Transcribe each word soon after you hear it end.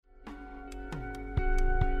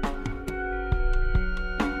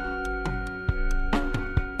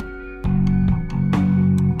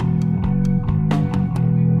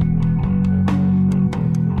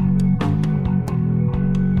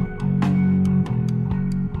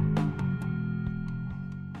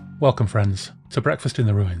Welcome, friends, to Breakfast in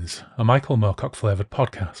the Ruins, a Michael Moorcock-flavoured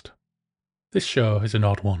podcast. This show is an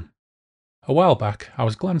odd one. A while back, I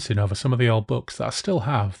was glancing over some of the old books that I still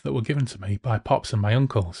have that were given to me by Pops and my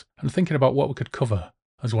uncles, and thinking about what we could cover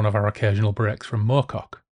as one of our occasional breaks from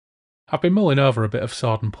Moorcock. I've been mulling over a bit of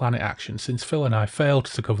Sword and Planet action since Phil and I failed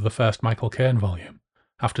to cover the first Michael Caine volume,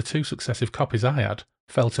 after two successive copies I had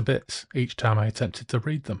fell to bits each time I attempted to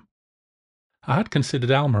read them. I had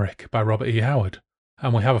considered Almeric by Robert E. Howard,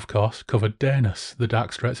 and we have, of course, covered Danis, The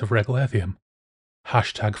Dark Straits of Reglathium.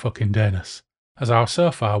 Hashtag fucking Danis, as our so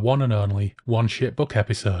far one and only one shit book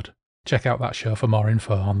episode. Check out that show for more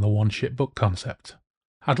info on the one shit book concept.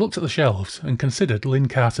 I'd looked at the shelves and considered Lynn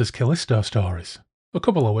Carter's Callisto stories, a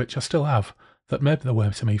couple of which I still have, that made their way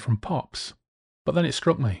to me from Pops. But then it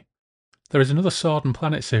struck me. There is another Sword and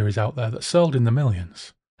Planet series out there that sold in the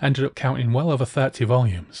millions, ended up counting well over 30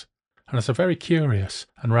 volumes, and has a very curious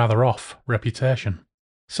and rather off reputation.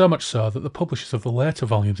 So much so that the publishers of the later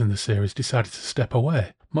volumes in the series decided to step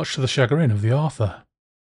away, much to the chagrin of the author.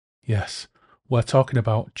 Yes, we're talking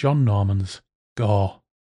about John Norman's GOR.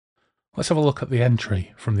 Let's have a look at the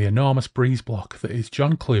entry from the enormous breeze block that is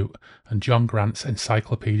John Clute and John Grant's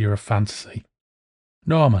Encyclopedia of Fantasy.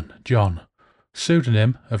 Norman, John,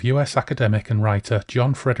 pseudonym of US academic and writer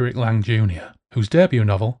John Frederick Lang Jr., whose debut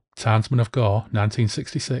novel, Townsman of GOR,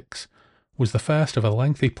 1966, was the first of a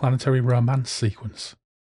lengthy planetary romance sequence.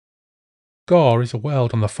 GOR is a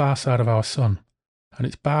world on the far side of our sun, and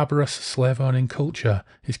its barbarous slave-owning culture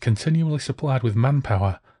is continually supplied with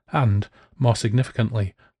manpower and, more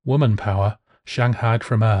significantly, woman power, shanghaied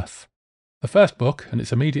from Earth. The first book and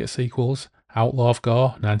its immediate sequels, Outlaw of GOR,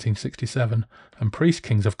 1967, and Priest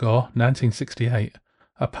Kings of GOR, 1968,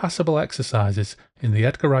 are passable exercises in the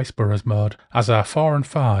Edgar Rice Burroughs mode, as are 4 and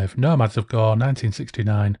 5, Nomads of GOR,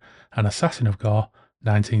 1969, and Assassin of GOR,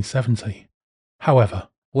 1970. However,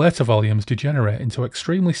 later volumes degenerate into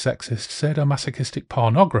extremely sexist sadomasochistic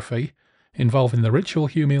pornography involving the ritual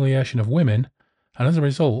humiliation of women, and as a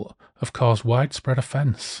result have caused widespread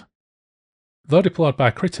offence. Though deplored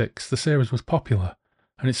by critics, the series was popular,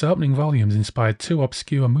 and its opening volumes inspired two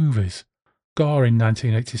obscure movies, GOR in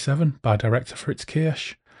 1987 by director Fritz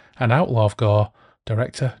Kirsch, and Outlaw of GOR,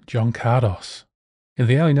 director John Cardos. In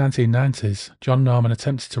the early 1990s, John Norman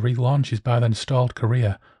attempted to relaunch his by-then stalled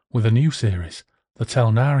career with a new series, the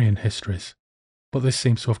Telnarian Histories, but this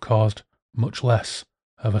seems to have caused much less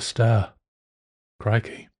of a stir.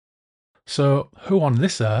 Crikey. So, who on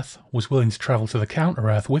this earth was willing to travel to the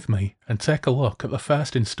Counter-Earth with me and take a look at the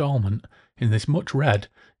first instalment in this much-read,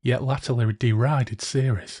 yet latterly derided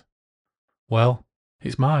series? Well,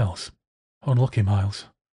 it's Miles. Unlucky Miles.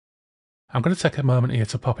 I'm going to take a moment here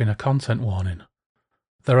to pop in a content warning.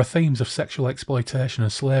 There are themes of sexual exploitation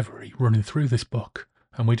and slavery running through this book,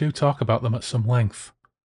 and we do talk about them at some length.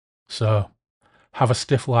 So, have a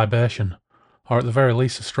stiff libation, or at the very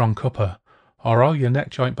least a strong cuppa, or oil your neck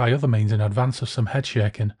joint by other means in advance of some head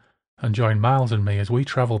shaking, and join Miles and me as we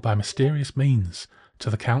travel by mysterious means to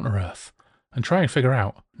the Counter-Earth, and try and figure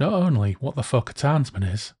out not only what the fuck a townsman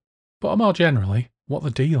is, but more generally what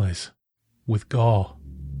the deal is with GOR.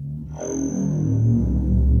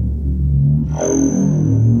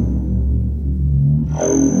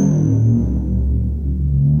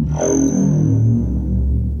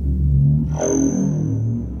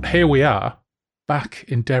 Here we are, back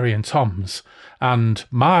in Derry and Tom's, and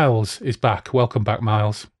Miles is back. Welcome back,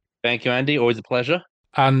 Miles. Thank you, Andy. Always a pleasure.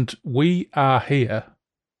 And we are here.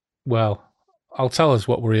 Well, I'll tell us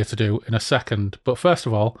what we're here to do in a second. But first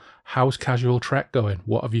of all, how's Casual Trek going?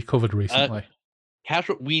 What have you covered recently?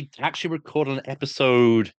 We actually recorded an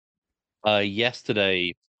episode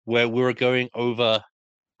yesterday where we were going over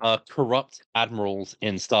corrupt admirals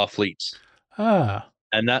in Starfleet.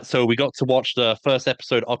 So we got to watch the first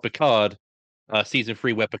episode of Picard, season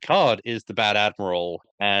 3, where Picard is the bad admiral,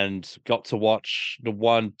 and got to watch the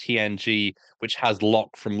one TNG which has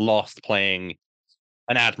Locke from Lost playing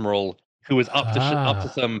an admiral who was up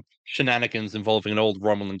to some shenanigans involving an old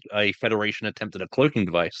Romulan, a Federation attempt at a cloaking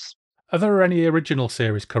device. Are there any original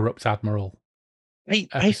series corrupt admiral?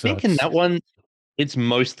 I think in that one, it's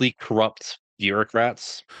mostly corrupt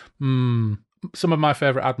bureaucrats. Some of my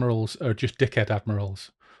favourite admirals are just dickhead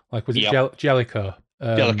admirals. Like, was it Jellicoe?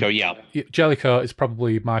 Jellicoe, yeah. Jellicoe is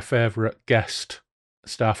probably my favourite guest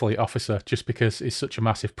Starfleet officer, just because he's such a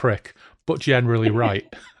massive prick, but generally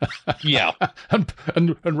right. Yeah.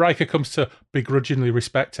 and Riker comes to begrudgingly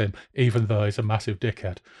respect him, even though he's a massive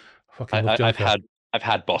dickhead. I've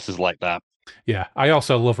had bosses like that. Yeah, I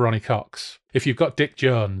also love Ronnie Cox. If you've got Dick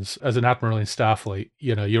Jones as an admiral in Starfleet,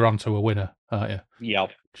 you know, you're onto a winner, aren't you? Yeah.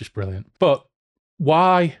 Just brilliant. But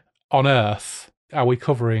why on earth are we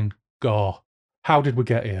covering GOR? How did we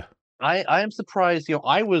get here? I am surprised.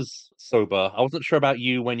 I was sober. I wasn't sure about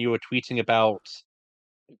you when you were tweeting about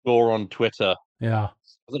GOR on Twitter. Yeah. I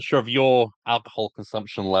wasn't sure of your alcohol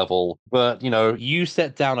consumption level, but you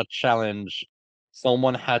set down a challenge.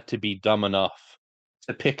 Someone had to be dumb enough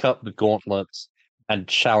to pick up the gauntlets and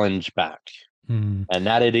challenge back. And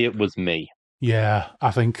that idiot was me. Yeah,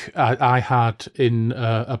 I think I had in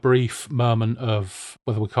a brief moment of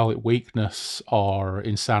whether we call it weakness or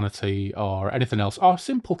insanity or anything else, or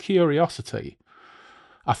simple curiosity,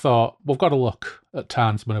 I thought, we've got to look at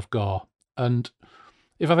Townsmen of GOR. And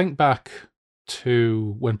if I think back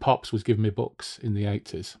to when Pops was giving me books in the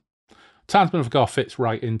 80s, Townsmen of GOR fits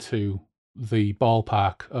right into the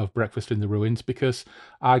ballpark of Breakfast in the Ruins because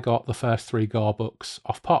I got the first 3 GOR books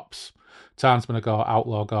off Pops. Townsmen of GOR,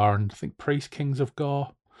 Outlaw GOR, and I think Priest Kings of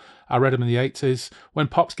GOR. I read them in the 80s. When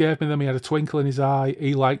Pops gave me them, he had a twinkle in his eye.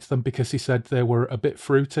 He liked them because he said they were a bit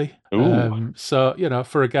fruity. So,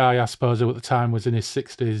 for a guy, I suppose, who at the time was in his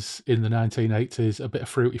 60s in the 1980s, a bit of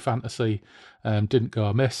fruity fantasy didn't go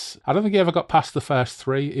amiss. I don't think he ever got past the first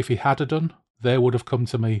 3. If he had done, they would have come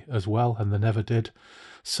to me as well, and they never did.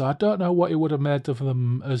 So I don't know what he would have made of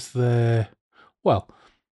them as they... Well,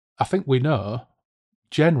 I think we know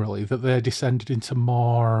generally that they descended into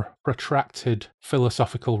more protracted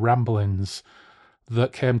philosophical ramblings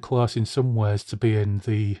that came close in some ways to being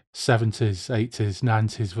the 70s, 80s,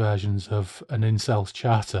 90s versions of an incel's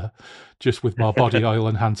charter, just with more body oil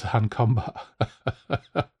and hand-to-hand combat.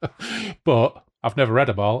 But I've never read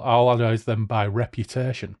them all I know is them by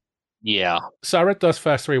reputation. Yeah. So I read those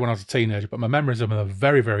first 3 when I was a teenager, but my memories of them are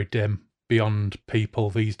very, very dim beyond people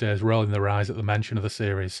these days rolling their eyes at the mention of the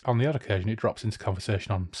series. On the odd occasion, it drops into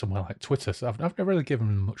conversation on somewhere like Twitter, so I've never really given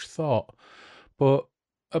them much thought. But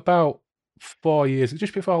about 4 years,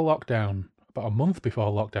 just before lockdown, about a month before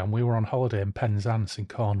lockdown, we were on holiday in Penzance in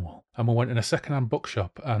Cornwall, and we went in a second-hand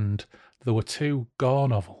bookshop, and there were 2 GOR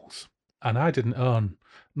novels, and I didn't own...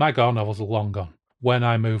 My GOR novels are long gone. When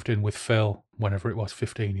I moved in with Phil, whenever it was,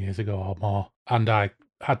 15 years ago or more, and I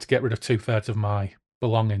had to get rid of 2/3 of my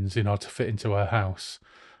belongings in order to fit into her house,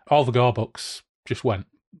 all the GOR books just went.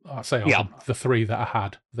 I'd say the 3 that I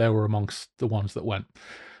had, they were amongst the ones that went.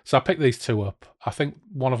 So I picked these 2 up. I think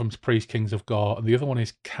one of them's Priest Kings of GOR, and the other one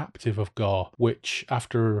is Captive of GOR, which,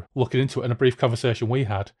 after looking into it in a brief conversation we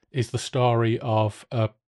had, is the story of a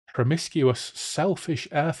promiscuous, selfish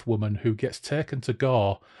earthwoman who gets taken to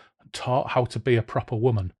GOR and taught how to be a proper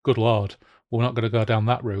woman. Good Lord, we're not going to go down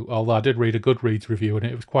that route, although I did read a Goodreads review and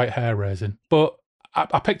it was quite hair-raising. But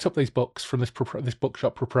I picked up these books from this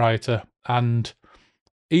bookshop proprietor, and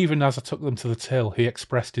even as I took them to the till, he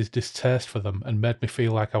expressed his distaste for them and made me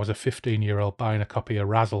feel like I was a 15-year-old buying a copy of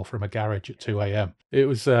Razzle from a garage at 2 a.m. It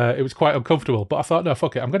was quite uncomfortable, but I thought, no,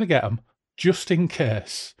 fuck it, I'm going to get them just in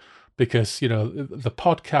case, because, the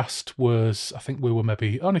podcast was, I think we were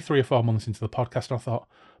maybe only 3 or 4 months into the podcast, and I thought,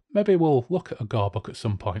 maybe we'll look at a GOR book at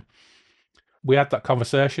some point. We had that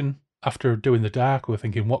conversation after doing the dark. We were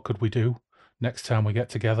thinking, what could we do next time we get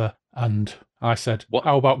together? And I said,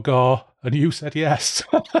 how about GOR? And you said yes.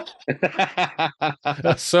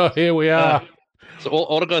 So here we are. So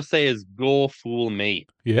all I gotta say is GOR fool me.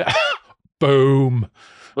 Yeah. Boom.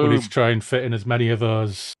 We need to try and fit in as many of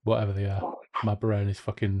those, whatever they are. My brain is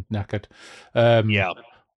fucking knackered. Yeah.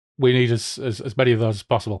 We need as many of those as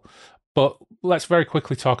possible. But let's very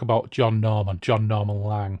quickly talk about John Norman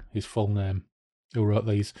Lang, his full name, who wrote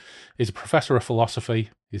these. He's a professor of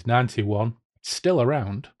philosophy. He's 91, still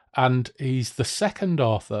around, and he's the second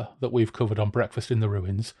author that we've covered on Breakfast in the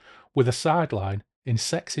Ruins with a sideline in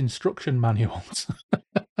sex instruction manuals.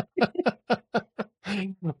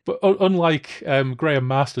 But unlike Graham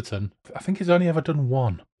Masterton, I think he's only ever done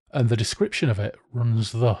one, and the description of it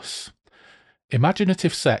runs thus.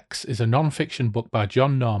 Imaginative Sex is a non-fiction book by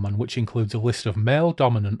John Norman which includes a list of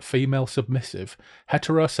male-dominant, female-submissive,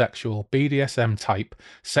 heterosexual, BDSM-type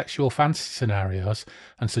sexual fantasy scenarios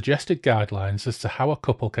and suggested guidelines as to how a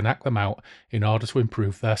couple can act them out in order to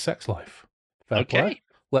improve their sex life. Fair play.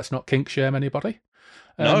 Let's not kink-shame anybody.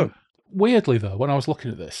 No. Weirdly, though, when I was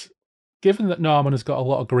looking at this, given that Norman has got a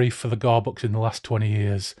lot of grief for the GOR books in the last 20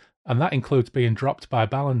 years, and that includes being dropped by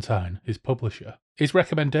Ballantine, his publisher, his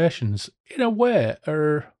recommendations, in a way,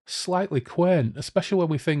 are slightly quaint, especially when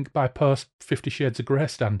we think by post-50 Shades of Grey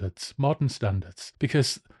standards, modern standards.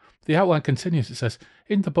 Because the outline continues, it says,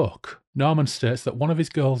 in the book, Norman states that one of his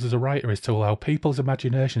goals as a writer is to allow people's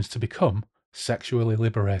imaginations to become sexually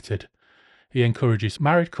liberated. He encourages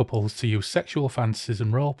married couples to use sexual fantasies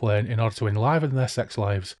and role-playing in order to enliven their sex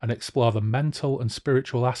lives and explore the mental and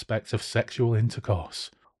spiritual aspects of sexual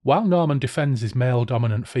intercourse. While Norman defends his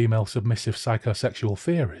male-dominant, female-submissive psychosexual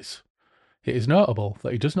theories, it is notable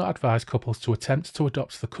that he does not advise couples to attempt to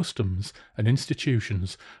adopt the customs and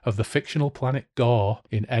institutions of the fictional planet GOR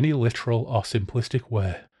in any literal or simplistic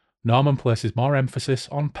way. Norman places more emphasis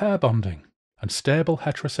on pair bonding and stable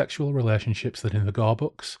heterosexual relationships than in the GOR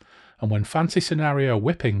books, and when fancy scenario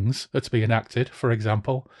whippings are to be enacted, for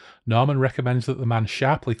example, Norman recommends that the man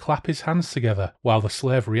sharply clap his hands together while the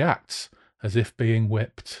slave reacts as if being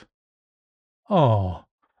whipped. Oh,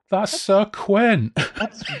 that's so quaint.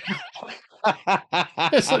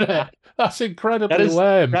 Isn't it? That's incredibly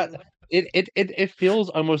lame. It feels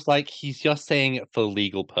almost like he's just saying it for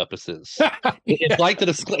legal purposes. It's like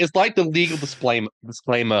the legal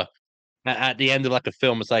disclaimer at the end of like a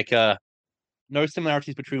film. It's like no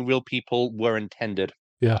similarities between real people were intended.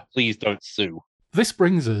 Yeah. Please don't sue. This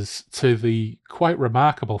brings us to the quite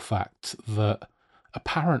remarkable fact that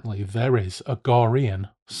apparently there is a Gorian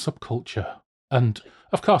subculture. And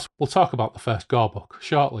of course, we'll talk about the first GOR book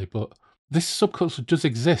shortly, but this subculture does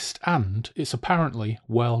exist and it's apparently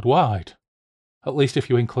worldwide. At least if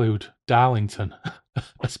you include Darlington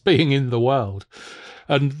as being in the world.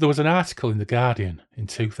 And there was an article in The Guardian in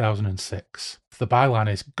 2006. The byline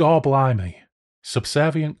is GOR Blimey.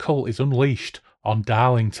 Subservient cult is unleashed on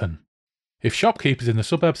Darlington. If shopkeepers in the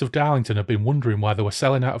suburbs of Darlington have been wondering why they were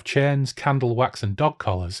selling out of chains, candle wax and dog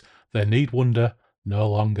collars, they need wonder no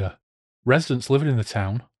longer. Residents living in the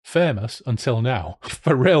town, famous until now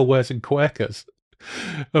for railways and Quakers,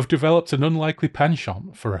 have developed an unlikely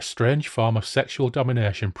penchant for a strange form of sexual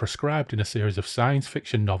domination prescribed in a series of science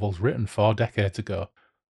fiction novels written 4 decades ago.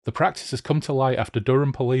 The practice has come to light after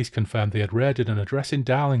Durham police confirmed they had raided an address in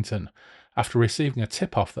Darlington after receiving a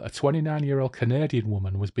tip-off that a 29-year-old Canadian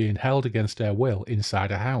woman was being held against her will inside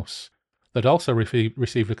a house. They'd also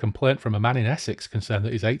received a complaint from a man in Essex concerned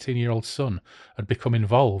that his 18-year-old son had become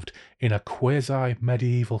involved in a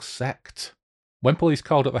quasi-medieval sect. When police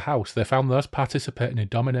called at the house, they found those participating in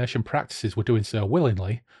domination practices were doing so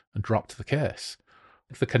willingly and dropped the case.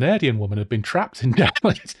 The Canadian woman had been trapped in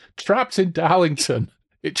Darlington,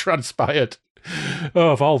 it transpired.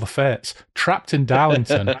 Oh, of all the fates, trapped in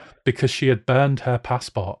Darlington because she had burned her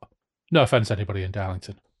passport. No offence to anybody in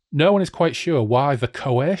Darlington. No one is quite sure why the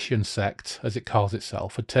Coatian sect, as it calls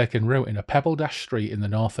itself, had taken root in a pebble-dashed street in the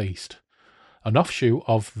northeast. An offshoot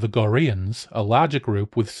of the Gorians, a larger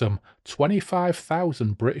group with some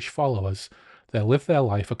 25,000 British followers, they live their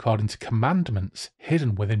life according to commandments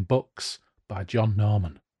hidden within books by John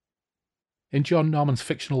Norman. In John Norman's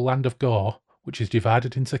fictional land of GOR, which is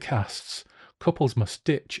divided into castes, couples must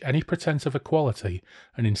ditch any pretense of equality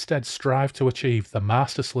and instead strive to achieve the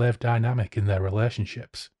master-slave dynamic in their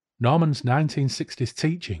relationships. Norman's 1960s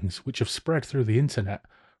teachings, which have spread through the internet,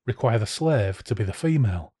 require the slave to be the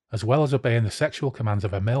female. As well as obeying the sexual commands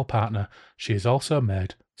of her male partner, she is also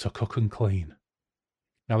made to cook and clean.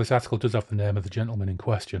 Now, this article does have the name of the gentleman in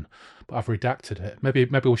question, but I've redacted it. Maybe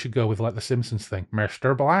we should go with like the Simpsons thing,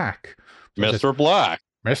 Mr. Black. So Mr. Black.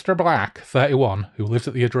 Mr. Black, 31, who lives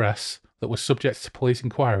at the address that was subject to police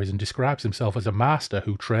inquiries and describes himself as a master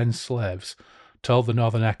who trains slaves, told the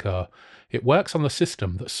Northern Echo, "It works on the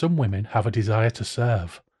system that some women have a desire to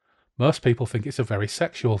serve. Most people think it's a very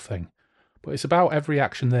sexual thing, but it's about every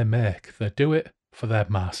action they make. They do it for their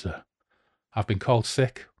master. I've been called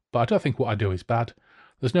sick, but I don't think what I do is bad.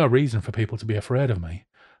 There's no reason for people to be afraid of me.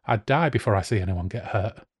 I'd die before I see anyone get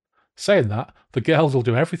hurt. Saying that, the girls will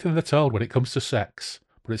do everything they're told when it comes to sex,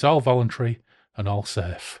 but it's all voluntary and all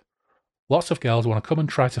safe. Lots of girls want to come and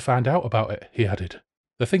try to find out about it," he added.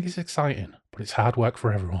 "They think it's exciting, but it's hard work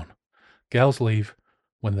for everyone. Girls leave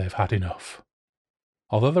when they've had enough."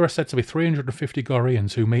 Although there are said to be 350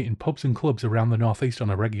 Gorians who meet in pubs and clubs around the northeast on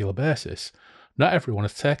a regular basis, not everyone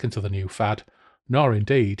has taken to the new fad, nor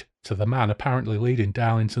indeed to the man apparently leading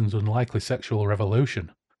Darlington's unlikely sexual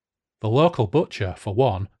revolution. The local butcher, for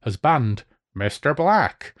one, has banned Mr.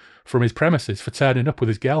 Black from his premises for turning up with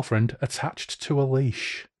his girlfriend attached to a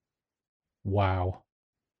leash. Wow.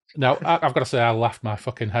 Now, I've got to say, I laughed my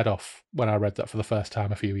fucking head off when I read that for the first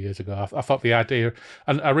time a few years ago. I thought the idea,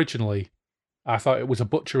 and originally, I thought it was a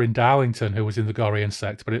butcher in Darlington who was in the Gorian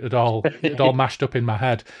sect, but it had all mashed up in my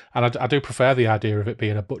head. And I do prefer the idea of it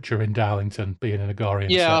being a butcher in Darlington being in a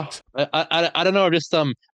Gorian sect. I don't know. Just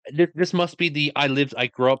this must be the I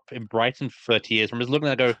grew up in Brighton for 30 years. I'm just looking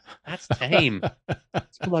at it and go, that's tame.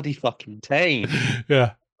 It's bloody fucking tame.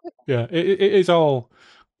 Yeah. It is all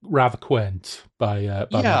rather quaint by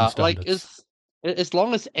modern standards. Like as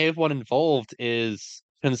long as everyone involved is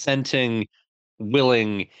consenting,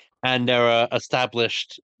 willing, and there are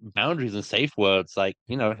established boundaries and safe words, like,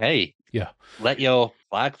 hey, yeah, let your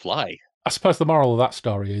flag fly. I suppose the moral of that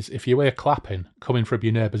story is if you hear clapping coming from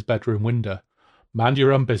your neighbour's bedroom window, mind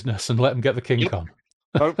your own business and let them get the kink Yep. on.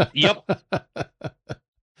 Oh, yep.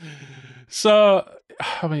 So,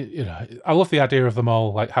 I mean, I love the idea of them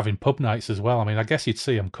all like having pub nights as well. I mean, I guess you'd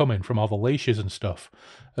see them coming from all the leashes and stuff,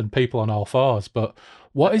 and people on all fours. But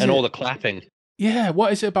what is And it? all the clapping. Yeah,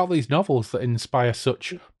 what is it about these novels that inspire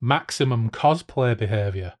such maximum cosplay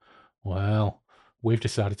behaviour? Well, we've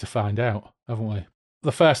decided to find out, haven't we?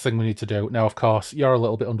 The first thing we need to do now, of course, you're a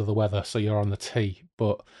little bit under the weather, so you're on the tea.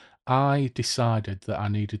 But I decided that I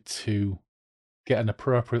needed to get an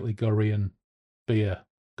appropriately Gorian beer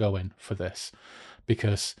going for this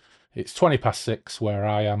because it's 6:20 where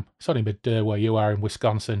I am. It's only midday where you are in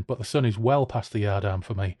Wisconsin, but the sun is well past the yard arm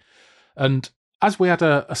for me. And as we had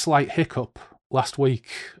a slight hiccup last week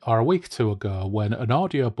or a week or two ago when an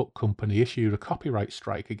audiobook company issued a copyright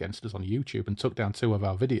strike against us on YouTube and took down 2 of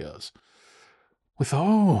our videos, we thought,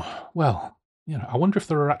 oh, well, I wonder if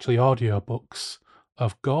there are actually audiobooks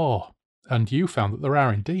of Gore. And you found that there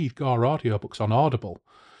are indeed Gore audiobooks on Audible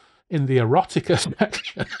in the erotica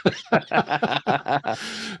section.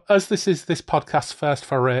 As this is this podcast's first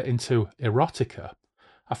foray into erotica,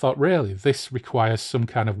 I thought, really, this requires some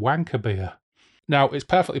kind of wanker beer. Now, it's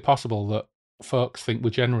perfectly possible that folks think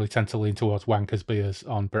we generally tend to lean towards wankers beers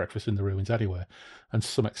on Breakfast in the Ruins anyway, and to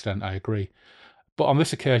some extent I agree. But on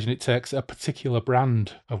this occasion, it takes a particular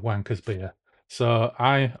brand of wankers beer. So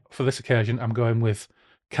for this occasion, I'm going with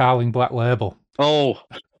Carling Black Label. Oh.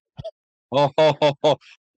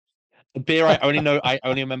 A beer I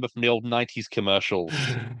only remember from the old 90s commercials.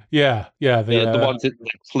 Yeah. The ones that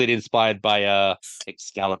clearly inspired by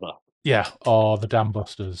Excalibur. Yeah, or the Dam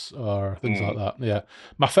Busters, or things like that. Yeah.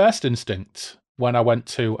 My first instinct when I went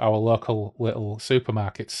to our local little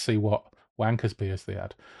supermarket to see what wankers beers they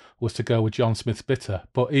had was to go with John Smith's Bitter,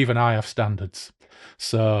 but even I have standards.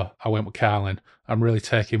 So I went with Carlin. I'm really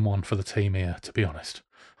taking one for the team here, to be honest.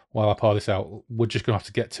 While I pour this out, we're just going to have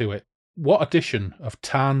to get to it. What edition of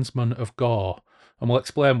Tarnsman of Gore? And we'll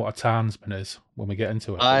explain what a Tarnsman is when we get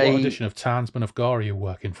into it. But what edition of Tarnsman of Gore are you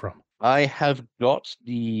working from? I have got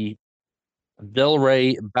the Del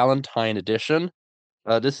Rey Ballantine edition.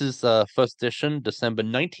 This is first edition, December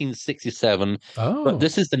 1967. Oh. But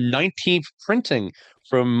this is the 19th printing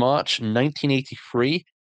from March 1983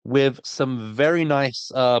 with some very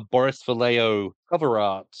nice Boris Vallejo cover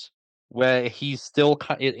art where he's still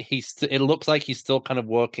it looks like he's still kind of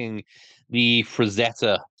working the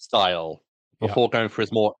Frazetta style before going for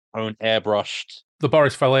his more own airbrushed. The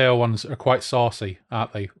Boris Vallejo ones are quite saucy,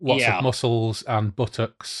 aren't they? Lots Yeah. of muscles and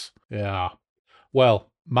buttocks. Yeah.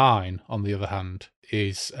 Well, mine, on the other hand,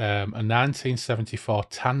 is a 1974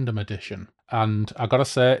 tandem edition. And I gotta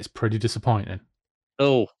say, it's pretty disappointing.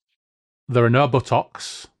 Oh. There are no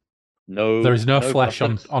buttocks. No. There is no flesh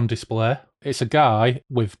on display. It's a guy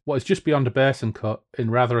with what is just beyond a basin cut in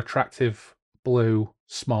rather attractive blue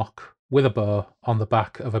smock with a bow on the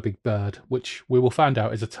back of a big bird, which we will find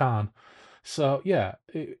out is a tarn. So, yeah,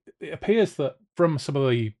 it appears that from some of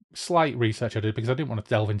the slight research I did, because I didn't want to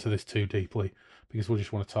delve into this too deeply, because we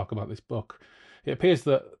just want to talk about this book, it appears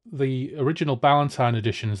that the original Ballantine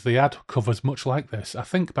editions, they had covers much like this, I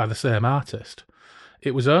think by the same artist.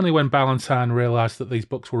 It was only when Ballantine realised that these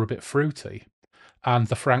books were a bit fruity, and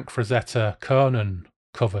the Frank Frazetta Conan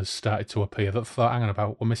covers started to appear, that thought, hang on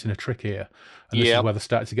about, we're missing a trick here. And this is where they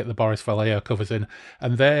started to get the Boris Vallejo covers in.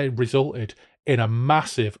 And they resulted in a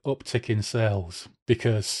massive uptick in sales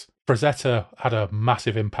because Frazetta had a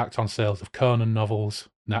massive impact on sales of Conan novels,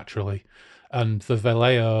 naturally. And the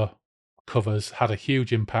Vallejo covers had a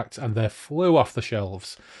huge impact and they flew off the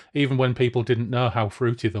shelves, even when people didn't know how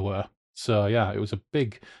fruity they were. So yeah, it was a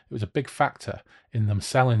big factor in them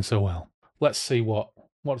selling so well. Let's see what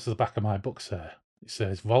does the back of my book say. It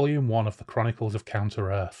says, Volume 1 of the Chronicles of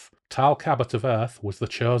Counter-Earth. Tal Cabot of Earth was the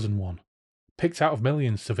chosen one, picked out of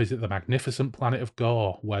millions to visit the magnificent planet of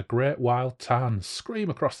Gore, where great wild tarns scream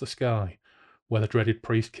across the sky, where the dreaded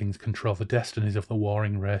priest kings control the destinies of the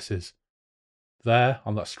warring races. There,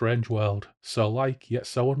 on that strange world, so like yet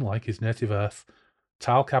so unlike his native Earth,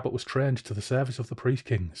 Tal Cabot was trained to the service of the priest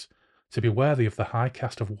kings, to be worthy of the high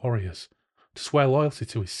caste of warriors, to swear loyalty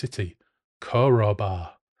to his city,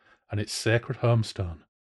 Korobar, and its sacred homestone.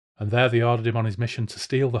 And there they ordered him on his mission to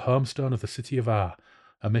steal the homestone of the city of Ar,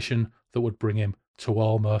 a mission that would bring him to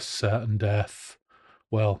almost certain death.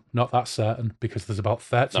 Well, not that certain, because there's about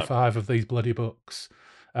 35 of these bloody books.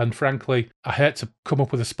 And frankly, I hate to come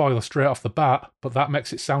up with a spoiler straight off the bat, but that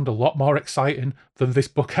makes it sound a lot more exciting than this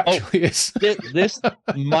book actually is.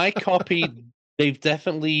 My copy, they've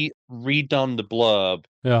definitely redone the blurb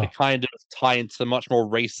to kind of tie into much more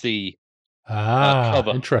racy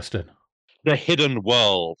cover. Interesting. The hidden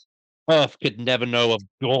world. Earth could never know of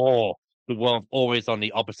GOR, the world always on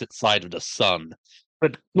the opposite side of the sun.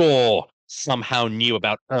 But GOR somehow knew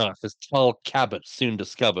about Earth, as Tal Cabot soon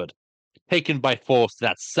discovered. Taken by force to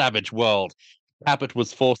that savage world, Cabot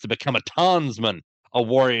was forced to become a Tansman, a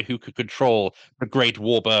warrior who could control the great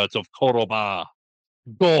warbirds of Koroba.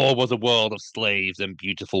 GOR was a world of slaves and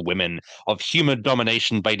beautiful women, of human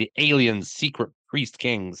domination by the alien secret priest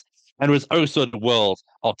kings, and was also the world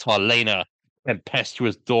of Tarlena,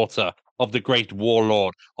 tempestuous daughter of the great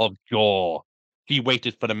warlord of GOR. She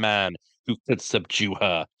waited for the man who could subdue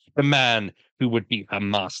her, the man who would be her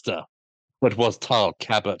master. But was Tal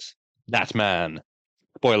Cabot that man?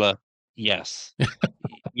 Spoiler, yes.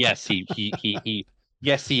 Yes,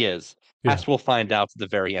 yes, he is. Yeah. As we'll find out at the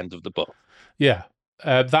very end of the book. Yeah.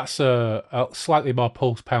 That's a slightly more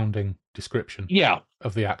pulse-pounding description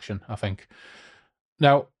of the action, I think.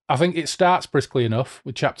 Now, I think it starts briskly enough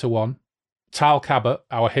with chapter 1. Tal Cabot,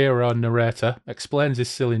 our hero and narrator, explains his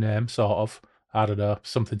silly name, sort of. I don't know,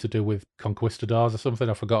 something to do with conquistadors or something,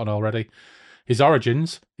 I've forgotten already. His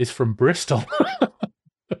origins is from Bristol.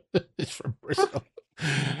 It's from Bristol.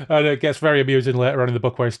 And it gets very amusing later on in the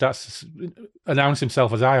book where he starts to announce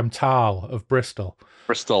himself as I am Tal of Bristol.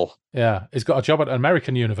 Bristol. Yeah. He's got a job at an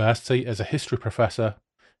American university as a history professor.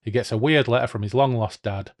 He gets a weird letter from his long-lost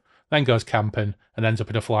dad, then goes camping and ends up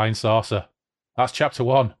in a flying saucer. That's chapter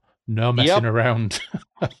 1. No messing around.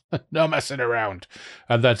 No messing around.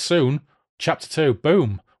 And then soon, chapter 2,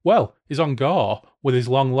 boom. Well, he's on GOR with his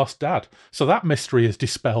long-lost dad. So that mystery is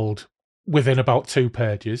dispelled within about 2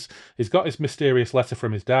 pages. He's got his mysterious letter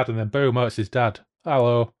from his dad, and then boom, oh, it's his dad.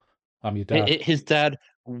 Hello, I'm your dad. His dad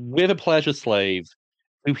with a pleasure slave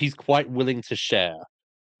who he's quite willing to share.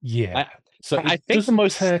 Yeah. I think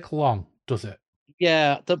doesn't take long, does it?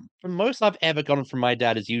 Yeah, the most I've ever gotten from my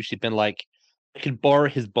dad has usually been like, I could borrow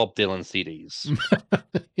his Bob Dylan CDs.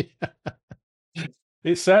 Yeah.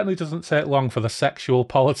 It certainly doesn't take long for the sexual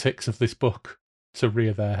politics of this book to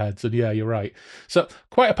rear their heads. And yeah, you're right. So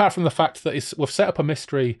quite apart from the fact that we've set up a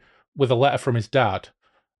mystery with a letter from his dad,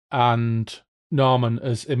 and Norman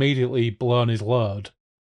has immediately blown his load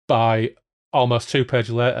by almost 2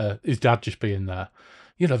 pages later, his dad just being there.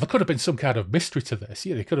 You know, there could have been some kind of mystery to this.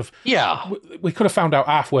 Yeah, they could have. Yeah. We could have found out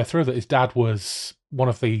halfway through that his dad was one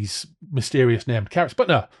of these mysterious named characters. But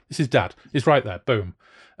no, it's his dad. He's right there. Boom.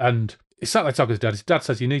 And he sat there talking to his dad. His dad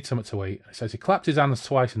says, you need something to eat. He says he clapped his hands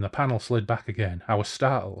twice and the panel slid back again. I was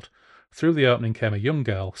startled. Through the opening came a young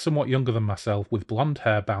girl, somewhat younger than myself, with blonde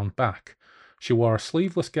hair bound back. She wore a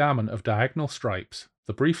sleeveless garment of diagonal stripes,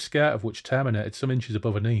 the brief skirt of which terminated some inches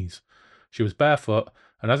above her knees. She was barefoot,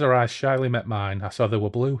 and as her eyes shyly met mine, I saw they were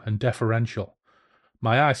blue and deferential.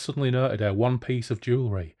 My eye suddenly noted her one piece of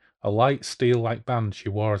jewellery, a light steel-like band she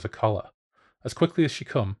wore as a collar. As quickly as she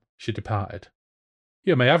come, she departed.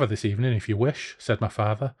 You may have her this evening if you wish, said my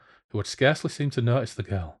father, who had scarcely seemed to notice the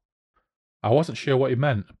girl. I wasn't sure what he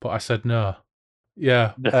meant, but I said no.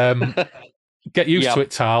 Yeah, get used to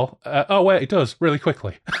it, Tal. Oh, wait, he does, really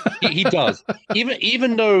quickly. he does.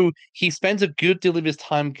 Even though he spends a good deal of his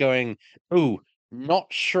time going, oh, not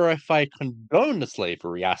sure if I condone the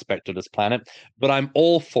slavery aspect of this planet, but I'm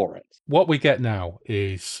all for it. What we get now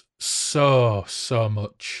is so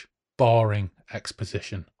much boring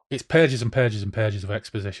exposition. It's pages and pages and pages of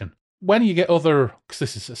exposition. When you get other, because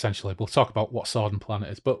this is essentially, we'll talk about what Sword and Planet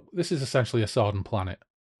is, but this is essentially a Sword and Planet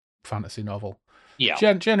fantasy novel.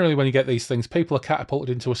 Yeah. Generally, when you get these things, people are catapulted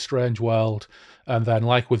into a strange world, and then,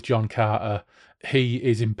 like with John Carter, he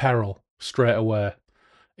is in peril straight away.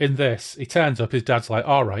 In this, he turns up, his dad's like,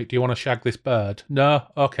 all right, do you want to shag this bird? No?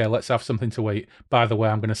 Okay, let's have something to eat. By the way,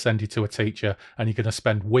 I'm going to send you to a teacher, and you're going to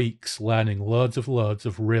spend weeks learning loads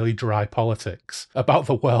of really dry politics about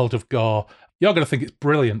the world of GOR. You're going to think it's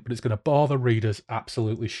brilliant, but it's going to bore the readers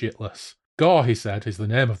absolutely shitless. GOR, he said, is the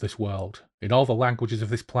name of this world. In all the languages of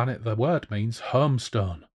this planet, the word means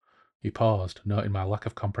homestone. He paused, noting my lack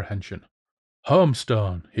of comprehension.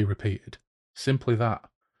 Homestone, he repeated. Simply that.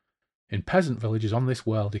 In peasant villages on this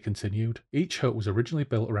world, he continued, each hut was originally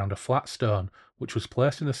built around a flat stone, which was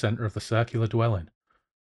placed in the centre of the circular dwelling.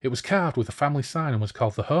 It was carved with a family sign and was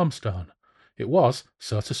called the homestone. It was,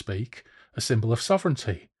 so to speak, a symbol of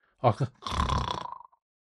sovereignty.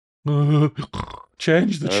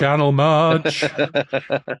 Change the channel, Marge.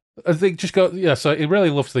 I think just go, yeah, so he really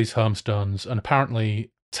loves these homestones, and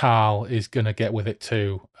apparently Tal is going to get with it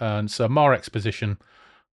too. And so more exposition.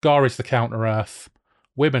 GOR is the counter-Earth.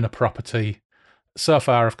 Women are property. So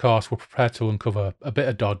far, of course, we're prepared to uncover a bit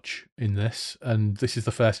of dodge in this, and this is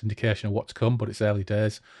the first indication of what's come, but it's early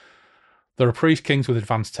days. There are priest kings with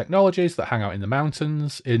advanced technologies that hang out in the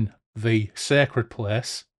mountains, in the sacred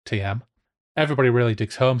place, TM. Everybody really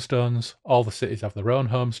digs homestones. All the cities have their own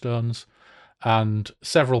homestones. And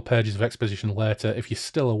several pages of exposition later, if you're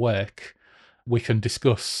still awake, we can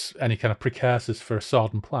discuss any kind of precursors for a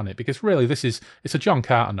Sword and Planet, because really it's a John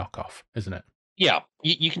Carter knockoff, isn't it? Yeah,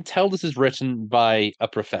 you can tell this is written by a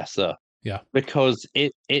professor. Yeah. Because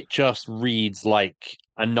it just reads like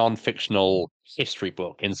a non-fictional history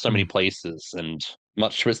book in so many places, and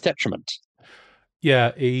much to its detriment.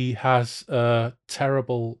 Yeah, he has a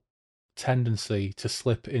terrible tendency to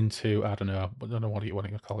slip into, I don't know what you want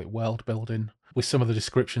to call it, world building, with some of the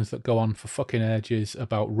descriptions that go on for fucking ages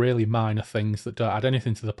about really minor things that don't add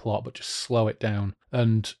anything to the plot but just slow it down.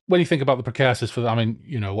 And when you think about the precursors for that, I mean,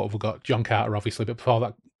 what have we got? John Carter, obviously, but before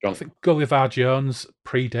that, I think Gulliver Jones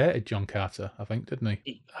predated John Carter, I think, didn't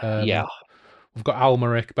he? Yeah. We've got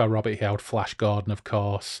Almeric by Robert Howard, Flash Gordon, of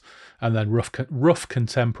course, and then rough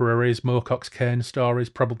contemporaries, Moorcock's Kane stories,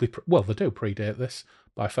 probably, they do predate this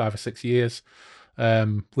by 5 or 6 years.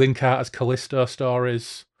 Lynn Carter's Callisto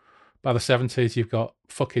stories. By the 70s, you've got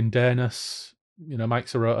fucking Danis, Mike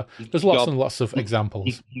Sirota. There's lots and lots of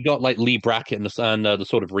examples. You got like Lee Brackett and the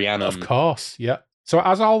sort of Rhiannon. Of course, yeah. So it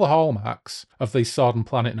has all the hallmarks of these Sword and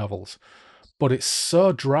Planet novels, but it's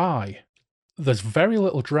so dry. There's very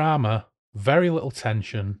little drama, very little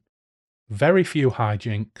tension, very few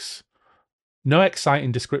hijinks, no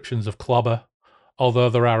exciting descriptions of Clobber, although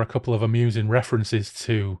there are a couple of amusing references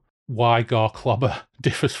to why GOR Clobber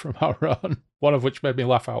differs from our own, one of which made me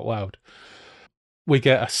laugh out loud. We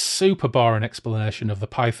get a super boring explanation of the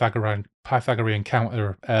Pythagorean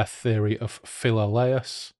counter-Earth theory of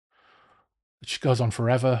Philolaus, which goes on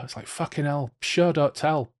forever. It's like, fucking hell, sure don't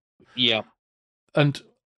tell. Yeah. And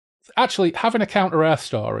actually, having a counter-Earth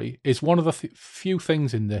story is one of the few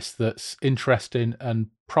things in this that's interesting and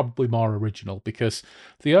probably more original, because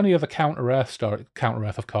the only other counter-Earth story,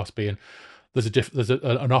 counter-Earth, of course, being there's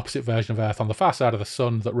an opposite version of Earth on the far side of the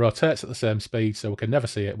sun that rotates at the same speed, so we can never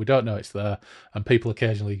see it. We don't know it's there, and people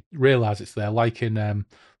occasionally realise it's there. Like in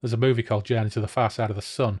there's a movie called Journey to the Far Side of the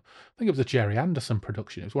Sun. I think it was a Jerry Anderson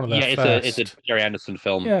production. It was one of their first. It's a Jerry Anderson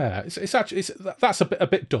film. Yeah, it's actually that's a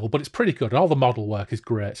bit dull, but it's pretty good. And all the model work is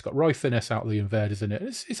great. It's got Roy Finnis out of The Invaders in it.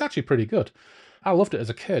 It's actually pretty good. I loved it as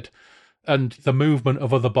a kid. And the movement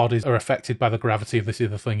of other bodies are affected by the gravity of this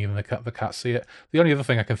other thing, even the cat see it. The only other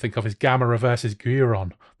thing I can think of is Gamera versus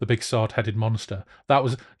Geiron, the big sword-headed monster.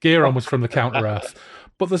 Geiron was from the Counter-Earth.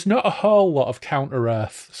 But there's not a whole lot of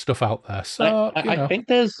Counter-Earth stuff out there. So, I think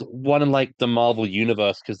there's one in like the Marvel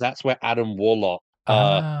Universe, because that's where Adam Warlock,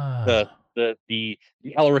 the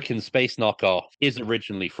Elrican space knockoff, is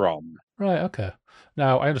originally from. Right, okay.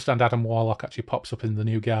 Now, I understand Adam Warlock actually pops up in the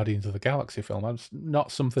new Guardians of the Galaxy film. That's not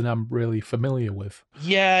something I'm really familiar with.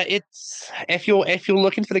 Yeah, it's if you're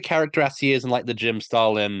looking for the character as he is in like the Jim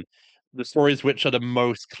Starlin, the stories which are the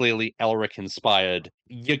most clearly Elric inspired,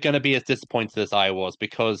 you're gonna be as disappointed as I was,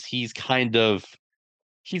 because he's kind of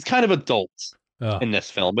adult in this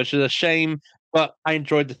film, which is a shame. But I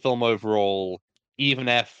enjoyed the film overall, even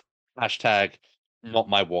if hashtag not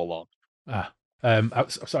my Warlock.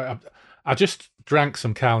 Sorry, I just drank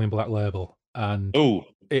some Carling Black Label, and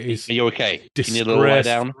it is. Are you okay? You need a little lie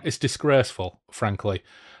down? It's disgraceful, frankly.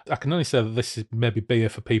 I can only say that this is maybe beer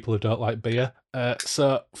for people who don't like beer.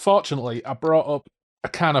 So, fortunately, I brought up a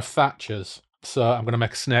can of Thatcher's, so I'm going to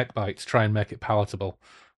make a snake bite to try and make it palatable.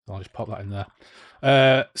 I'll just pop that in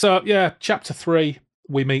there. So, yeah, chapter 3,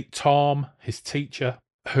 we meet Tom, his teacher,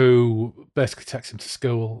 who basically takes him to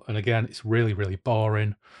school, and again, it's really, really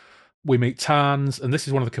boring. We meet Tarns, and this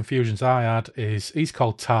is one of the confusions I had, is he's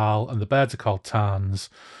called Tal, and the birds are called Tarns.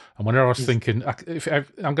 And whenever I was thinking, if I'm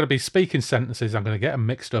going to be speaking sentences, I'm going to get them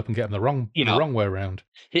mixed up and get them the wrong way around.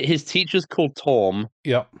 His teacher's called Tom.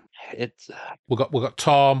 Yep. We've got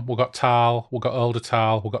Tom, we've got Tal, we've got older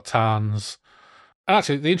Tal, we've got Tarns. And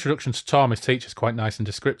actually, the introduction to Tom, his teacher, is quite nice and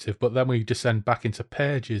descriptive, but then we descend back into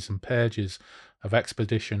pages and pages of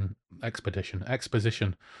exposition,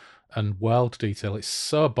 and world detail. It's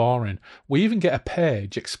so boring. We even get a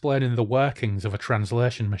page explaining the workings of a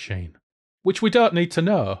translation machine, which we don't need to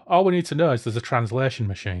know. All we need to know is there's a translation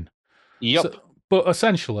machine. Yep. So, but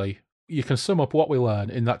essentially, you can sum up what we learn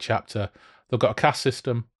in that chapter. They've got a caste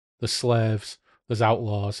system, there's slaves, there's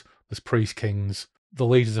outlaws, there's priest kings. The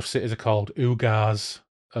leaders of cities are called Ugars,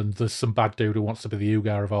 and there's some bad dude who wants to be the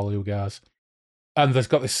Ugar of all Ugars. And there's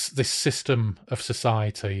got this system of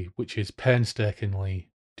society which is painstakingly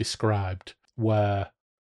described, where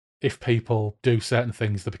if people do certain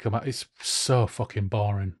things, they become. It's so fucking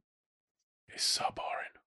boring. It's so boring.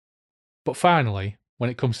 But finally, when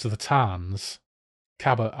it comes to the Tarns,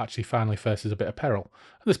 Cabot actually finally faces a bit of peril.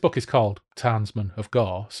 And this book is called Tarnsman of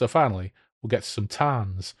GOR, so finally we'll get to some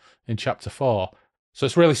tarns in chapter 4. So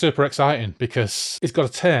it's really super exciting because he's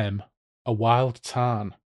got to tame a wild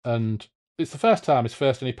tarn. And it's the first time he's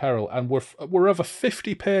faced any peril, and we're over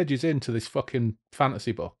 50 pages into this fucking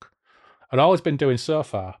fantasy book. And all he's been doing so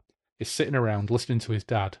far is sitting around listening to his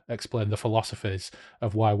dad explain the philosophies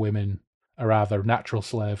of why women are either natural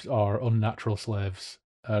slaves or unnatural slaves.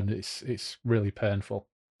 And it's really painful.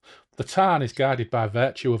 The tarn is guided by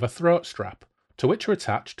virtue of a throat strap, to which are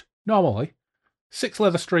attached, normally, 6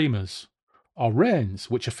 leather streamers, or reins,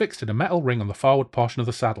 which are fixed in a metal ring on the forward portion of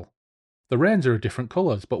the saddle. The reins are of different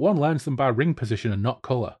colours, but one learns them by ring position and not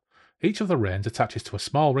colour. Each of the reins attaches to a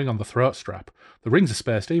small ring on the throat strap. The rings are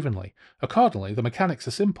spaced evenly. Accordingly, the mechanics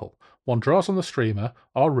are simple. One draws on the streamer,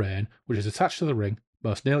 or rein, which is attached to the ring,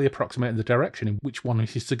 most nearly approximating the direction in which one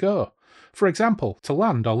wishes to go. For example, to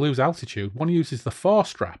land or lose altitude, one uses the fore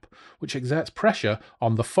strap, which exerts pressure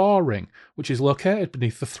on the fore ring, which is located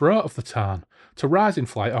beneath the throat of the tarn. To rise in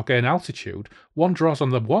flight or gain altitude, one draws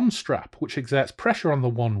on the one strap, which exerts pressure on the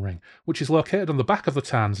one ring, which is located on the back of the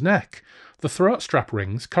tarn's neck. The throat strap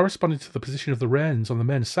rings, corresponding to the position of the reins on the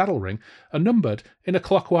main saddle ring, are numbered in a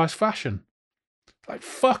clockwise fashion. Like,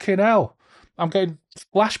 fucking hell. I'm getting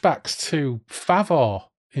flashbacks to Favor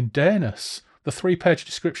in Danus, the 3-page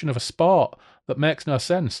description of a sport that makes no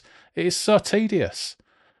sense. It is so tedious.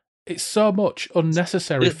 It's so much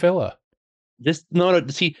unnecessary filler. This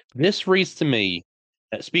reads to me.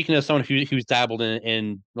 Speaking of someone who's dabbled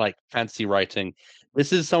in like fantasy writing,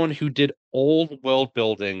 this is someone who did all the world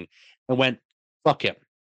building and went, fuck it.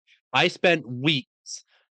 I spent weeks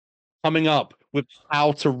coming up with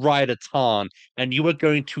how to ride a tarn, and you are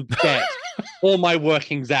going to get all my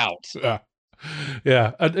workings out.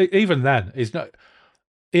 Yeah, and even then, he's not.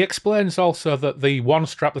 He explains also that the 1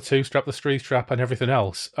 strap, the 2 strap, the 3 strap, and everything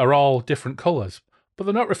else are all different colours, but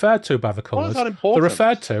they're not referred to by the colours. Well, they're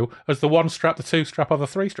referred to as the 1 strap, the 2 strap, or the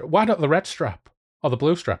 3 strap. Why not the red strap or the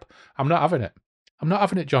blue strap? I'm not having it. I'm not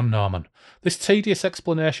having it, John Norman. This tedious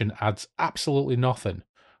explanation adds absolutely nothing,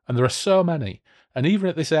 and there are so many, and even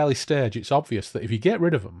at this early stage, it's obvious that if you get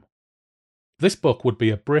rid of them, this book would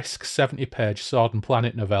be a brisk 70-page Sword and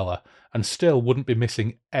Planet novella, and still wouldn't be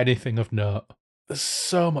missing anything of note. There's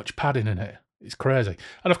so much padding in it. It's crazy.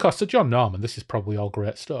 And of course, to John Norman, this is probably all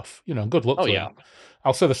great stuff. You know, good luck to him.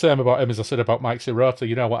 I'll say the same about him as I said about Mike Sirota.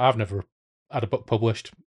 You know what? I've never had a book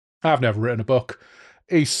published. I've never written a book.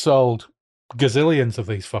 He's sold gazillions of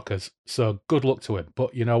these fuckers. So good luck to him.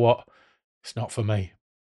 But you know what? It's not for me.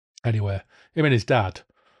 Anyway, him and his dad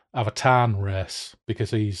have a tarn race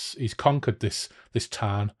because he's conquered this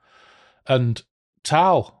tarn. And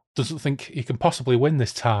Tal doesn't think he can possibly win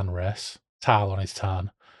this tarn race. Tal on his tarn,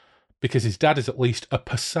 because his dad is at least a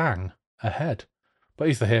pasang ahead. But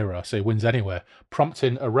he's the hero, so he wins anyway,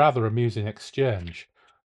 prompting a rather amusing exchange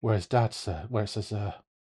where his dad says,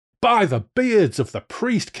 "By the beards of the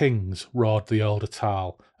priest kings," roared the older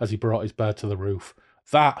Tal as he brought his bird to the roof.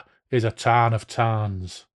 "That is a tarn of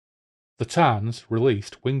tarns." The tarns,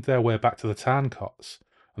 released, winged their way back to the tarn cots,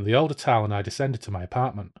 and the older Tal and I descended to my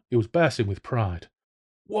apartment. He was bursting with pride.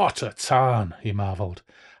 "What a tarn," he marvelled.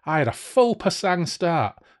 "I had a full pasang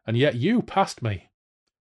start, and yet you passed me."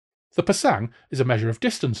 The pasang is a measure of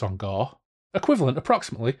distance on GOR, equivalent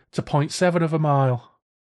approximately to 0.7 of a mile.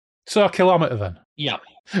 So a kilometre then. Yeah.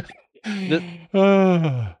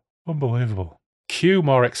 Unbelievable. Cue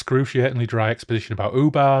more excruciatingly dry exposition about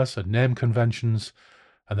ubars and name conventions,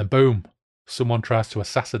 and then boom, someone tries to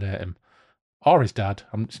assassinate him. Or his dad,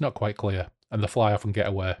 it's not quite clear, and they fly off and get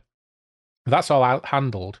away. That's all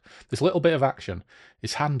handled. This little bit of action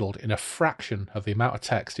is handled in a fraction of the amount of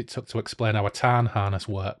text it took to explain how a tarn harness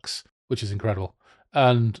works, which is incredible.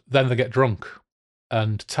 And then they get drunk,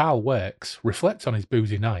 and Tal wakes, reflects on his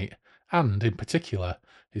boozy night, and, in particular,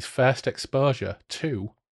 his first exposure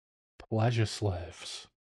to pleasure slaves.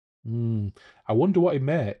 I wonder what he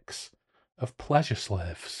makes of pleasure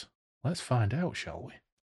slaves. Let's find out, shall we?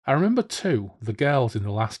 I remember, too, the girls in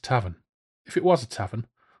the last tavern. If it was a tavern,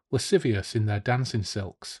 lascivious in their dancing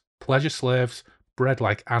silks, pleasure slaves bred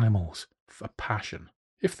like animals, for passion.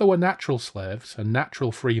 If there were natural slaves and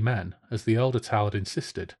natural free men, as the older Tal had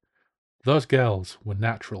insisted, those girls were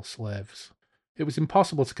natural slaves. It was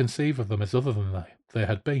impossible to conceive of them as other than they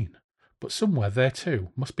had been, but somewhere they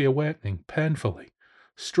too must be awakening painfully,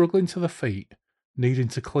 struggling to their feet, needing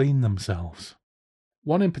to clean themselves.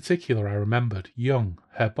 One in particular I remembered, young,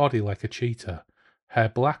 her body like a cheetah, her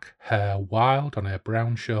black hair wild on her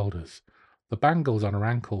brown shoulders, the bangles on her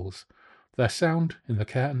ankles, their sound in the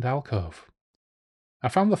curtained alcove. I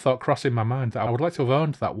found the thought crossing my mind that I would like to have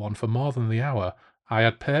owned that one for more than the hour I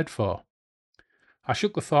had paid for. I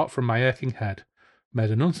shook the thought from my aching head,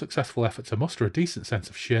 made an unsuccessful effort to muster a decent sense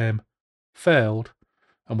of shame, failed,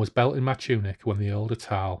 and was belting my tunic when the older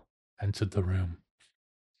Tal entered the room.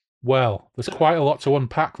 Well, there's quite a lot to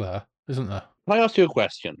unpack there, isn't there? Can I ask you a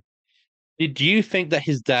question? Did you think that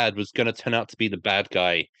his dad was going to turn out to be the bad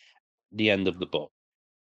guy at the end of the book?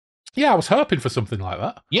 Yeah, I was hoping for something like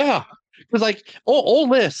that. Yeah, because like all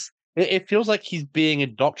this, it feels like he's being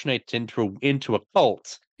indoctrinated into a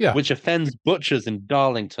cult, Yeah, which offends butchers in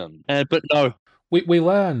Darlington. But no, we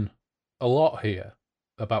learn a lot here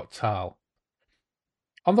about Tal.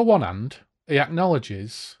 On the one hand, he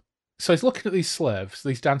acknowledges. So he's looking at these slaves,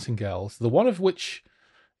 these dancing girls, the one of which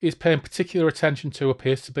he's paying particular attention to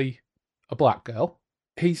appears to be a black girl.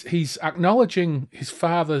 He's acknowledging his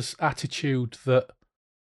father's attitude that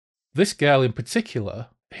this girl in particular,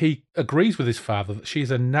 he agrees with his father that she's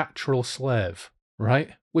a natural slave,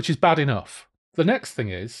 right? Which is bad enough. The next thing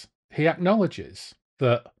is, he acknowledges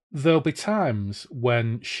that there'll be times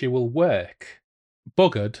when she will wake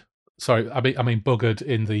buggered. Sorry, I mean buggered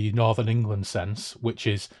in the Northern England sense, which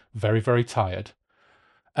is very, very tired,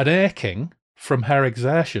 and aching from her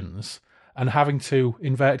exertions and having to,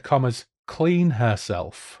 inverted commas, clean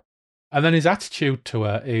herself. And then his attitude to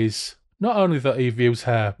her is not only that he views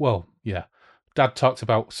her, well, yeah, Dad talked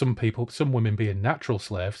about some women being natural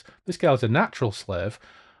slaves. This girl's a natural slave.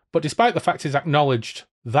 But despite the fact he's acknowledged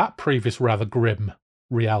that previous rather grim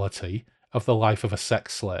reality of the life of a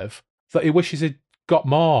sex slave, that he wishes he'd got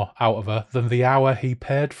more out of her than the hour he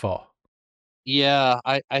paid for. yeah,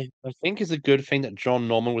 I think it's a good thing that John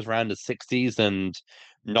Norman was around the 60s and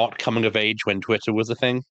not coming of age when Twitter was a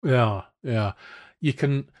thing. Yeah, yeah. You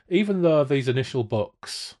can, even though these initial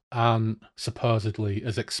books aren't supposedly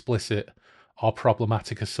as explicit or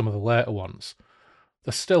problematic as some of the later ones,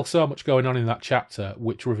 there's still so much going on in that chapter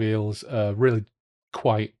which reveals a really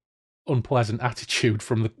quite unpleasant attitude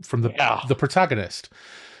from the protagonist.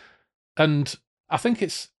 And I think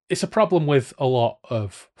it's a problem with a lot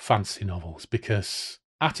of fantasy novels because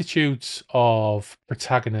attitudes of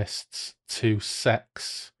protagonists to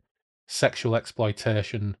sexual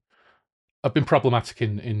exploitation have been problematic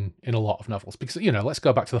in a lot of novels. Because, let's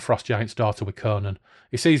go back to the Frost Giant's daughter with Conan.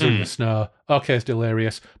 He sees her in the snow, okay, it's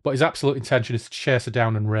delirious, but his absolute intention is to chase her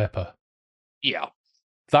down and rape her. Yeah.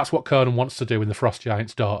 That's what Conan wants to do in the Frost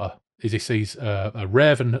Giant's daughter, is he sees a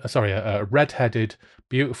red-headed,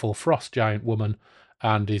 beautiful frost giant woman,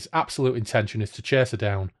 and his absolute intention is to chase her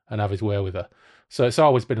down and have his way with her. So it's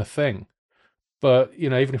always been a thing. But,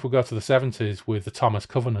 even if we go to the 70s with the Thomas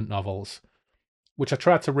Covenant novels, which I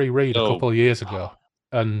tried to reread a couple of years ago,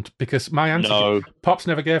 and because my auntie, Pops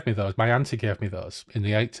never gave me those, my auntie gave me those in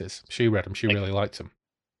the 80s. She read them, she really liked them.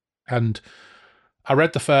 And I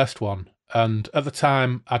read the first one, and at the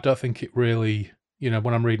time, I don't think it really,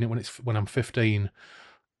 when I'm reading it when I'm 15,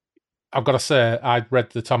 I've got to say, I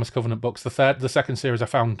read the Thomas Covenant books. The second series I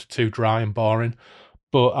found too dry and boring,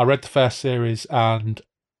 but I read the first series, and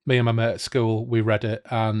me and my mate at school, we read it,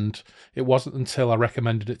 and it wasn't until I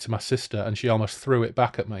recommended it to my sister, and she almost threw it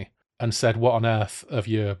back at me and said, "What on earth have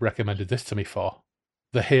you recommended this to me for?"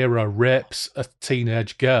 The hero rapes a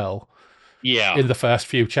teenage girl in the first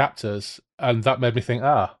few chapters, and that made me think,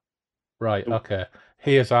 right, okay,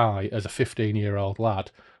 here's I, as a 15-year-old lad,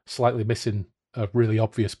 slightly missing a really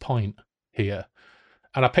obvious point here.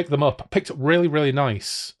 And I picked them up. I picked up really, really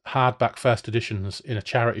nice hardback first editions in a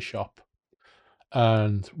charity shop.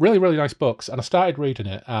 And really, really nice books. And I started reading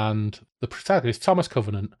it, and the protagonist, Thomas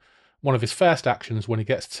Covenant, one of his first actions when he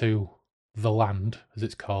gets to the land, as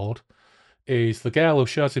it's called, is the girl who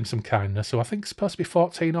shows him some kindness, who I think is supposed to be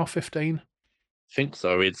 14 or 15. I think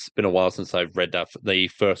so. It's been a while since I've read the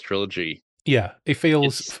first trilogy. Yeah, he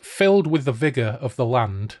feels filled with the vigour of the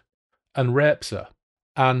land and rapes her.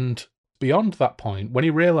 And beyond that point, when he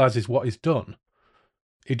realises what he's done,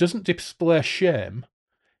 he doesn't display shame.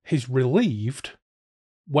 He's relieved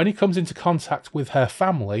when he comes into contact with her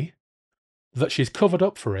family that she's covered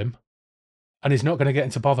up for him and he's not going to get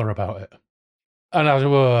into bother about it. And I was,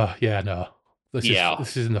 no. This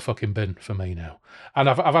is in the fucking bin for me now. And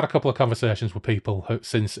I've had a couple of conversations with people who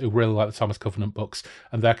really like the Thomas Covenant books,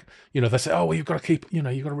 and they say, "Oh, well, you've got to keep,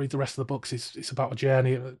 you've got to read the rest of the books. It's about a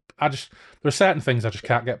journey." There are certain things I just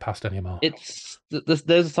can't get past anymore.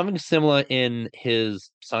 There's something similar in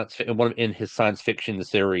his science fiction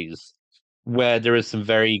series, where there is some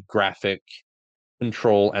very graphic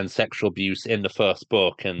control and sexual abuse in the first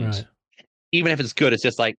book, and even if it's good, it's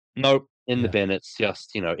just like, nope, in the bin. It's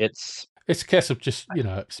just, it's a case of just,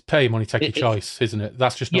 it's pay your money, take your choice, isn't it?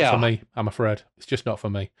 That's just not for me, I'm afraid. It's just not for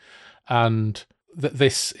me. And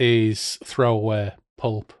this is throwaway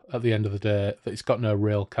pulp at the end of the day. That it's got no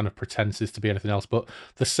real kind of pretenses to be anything else, but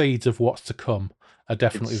the seeds of what's to come are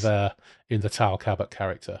definitely there in the Tal Cabot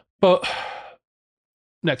character. But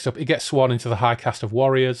next up, he gets sworn into the high caste of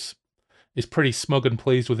warriors. He's pretty smug and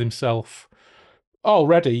pleased with himself.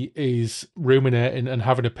 Already he's ruminating and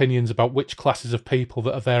having opinions about which classes of people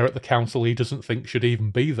that are there at the council he doesn't think should even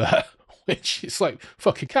be there. Which is like,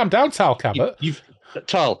 fucking calm down, Tal Cabot.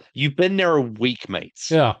 Tal, you've been there a week, mates.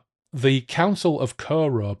 Yeah. The Council of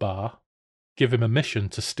GOR give him a mission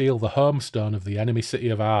to steal the homestone of the enemy city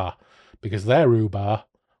of R, because their Ubar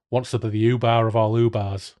wants to be the Ubar of all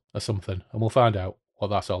Ubars or something, and we'll find out what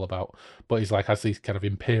that's all about. But he's like, has these kind of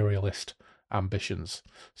imperialist ambitions.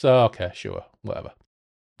 So, okay, sure, whatever.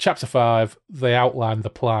 Chapter 5, they outline the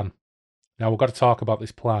plan. Now, we've got to talk about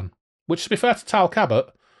this plan, which, to be fair to Tal Cabot,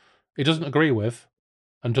 he doesn't agree with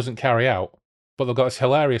and doesn't carry out. But they've got this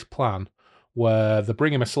hilarious plan where they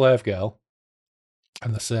bring him a slave girl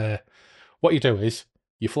and they say, what you do is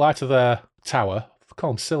you fly to their tower. They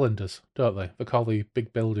call them cylinders, don't they? They call the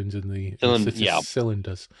big buildings in the city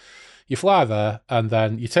cylinders. You fly there and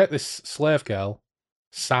then you take this slave girl,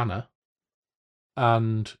 Sana,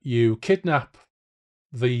 and you kidnap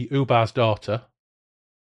the Ubar's daughter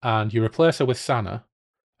and you replace her with Sana,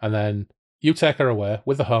 and then you take her away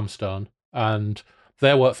with the homestone, and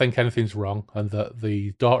they won't think anything's wrong, and that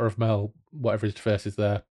the daughter of Mel, whatever his face is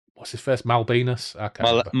there, what's his face? Malbinus? I can't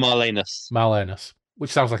remember. Marlenus, which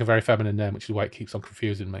sounds like a very feminine name, which is why it keeps on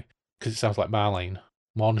confusing me, because it sounds like Marlene.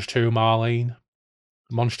 Monge to Marlene.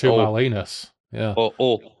 Monge to Marlenus. Yeah.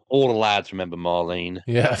 All the lads remember Marlene.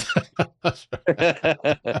 Yeah. That's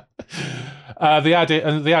right. The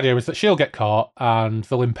idea is that she'll get caught and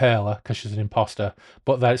they'll impale her because she's an imposter.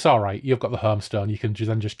 But then it's all right. You've got the homestone. You can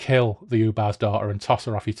then just kill the Ubar's daughter and toss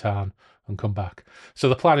her off your town and come back. So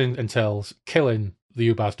the plan entails killing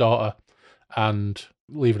the Ubar's daughter and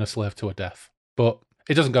leaving a slave to her death. But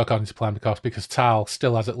it doesn't go according to plan, of course, because Tal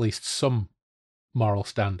still has at least some moral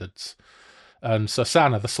standards. And so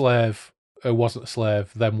Sana, the slave, who wasn't a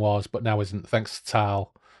slave, then was, but now isn't, thanks to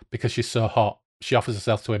Tal, because she's so hot, she offers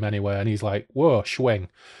herself to him anyway, and he's like, whoa, swing.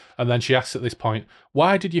 And then she asks at this point,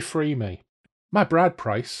 why did you free me? My bride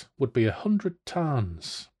price would be 100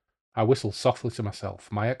 tans. I whistled softly to myself.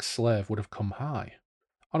 My ex-slave would have come high.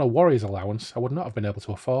 On a warrior's allowance, I would not have been able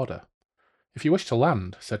to afford her. If you wish to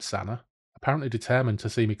land, said Sana, apparently determined to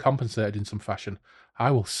see me compensated in some fashion, I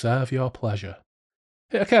will serve your pleasure.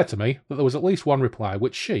 It occurred to me that there was at least one reply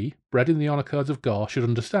which she, bred in the honour codes of GOR, should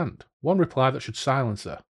understand. One reply that should silence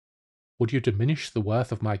her. Would you diminish the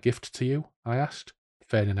worth of my gift to you? I asked,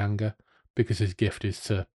 feigning anger, because his gift is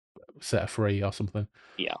to set her free or something.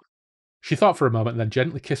 Yeah. She thought for a moment and then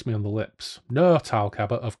gently kissed me on the lips. No, Tal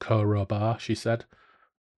Cabot of GOR, she said.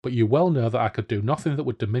 But you well know that I could do nothing that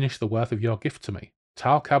would diminish the worth of your gift to me.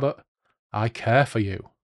 Tal Cabot, I care for you.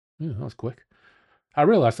 Yeah, that was quick. I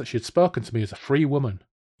realised that she had spoken to me as a free woman,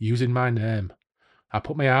 using my name. I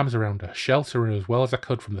put my arms around her, sheltering her as well as I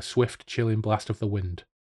could from the swift, chilling blast of the wind.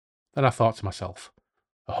 Then I thought to myself,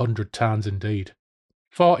 100 tans indeed.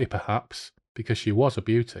 40 perhaps, because she was a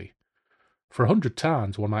beauty. For 100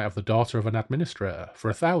 tans one might have the daughter of an administrator. For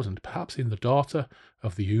 1,000, perhaps even the daughter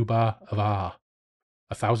of the Ubar of R.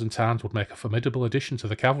 1,000 tans would make a formidable addition to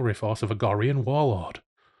the cavalry force of a Gorian warlord.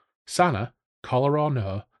 Sana, collar or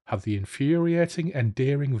no, had the infuriating,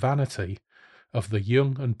 endearing vanity of the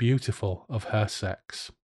young and beautiful of her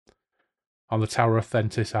sex. On the Tower of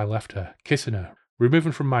Thentis I left her, kissing her,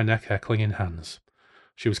 removing from my neck her clinging hands.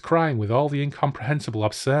 She was crying with all the incomprehensible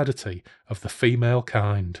absurdity of the female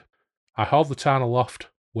kind. I hauled the tarn aloft,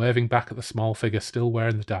 waving back at the small figure still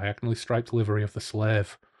wearing the diagonally striped livery of the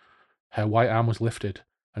slave. Her white arm was lifted,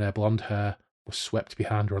 and her blonde hair was swept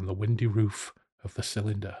behind her on the windy roof of the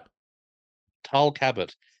cylinder. Tal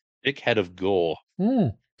Cabot, dickhead of GOR.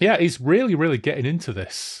 Yeah, he's really, really getting into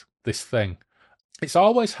this thing. It's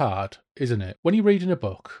always hard, isn't it? When you're reading a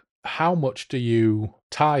book, how much do you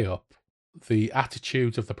tie up the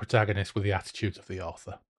attitudes of the protagonist with the attitudes of the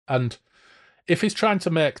author? And if he's trying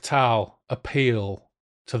to make Tal appeal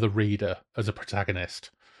to the reader as a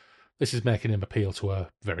protagonist, this is making him appeal to a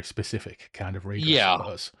very specific kind of reader, I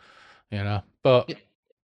suppose. You know? But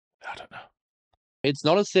I don't know. It's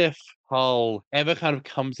not as if Hull ever kind of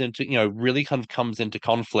comes into, really kind of comes into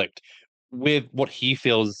conflict with what he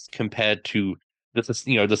feels compared to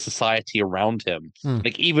the society around him.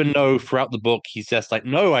 Like, even though throughout the book he's just like,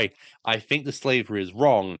 no, I think the slavery is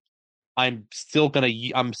wrong. I'm still gonna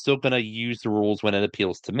use the rules when it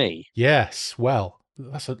appeals to me. Yes, well,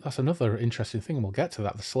 that's another interesting thing, and we'll get to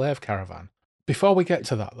that, the slave caravan. Before we get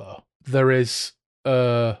to that, though, there is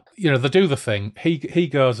they do the thing. He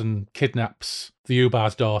goes and kidnaps the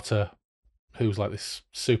Ubar's daughter, who's like this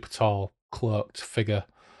super tall, cloaked figure.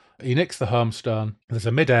 He nicks the homestone. There's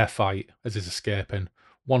a mid-air fight as he's escaping.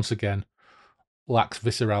 Once again, lacks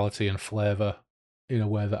viscerality and flavour in a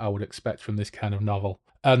way that I would expect from this kind of novel.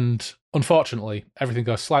 And unfortunately, everything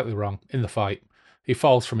goes slightly wrong in the fight. He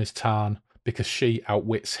falls from his tarn because she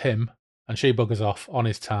outwits him, and she buggers off on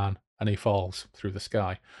his tarn, and he falls through the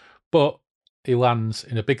sky. But he lands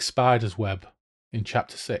in a big spider's web in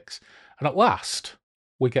chapter 6. And at last,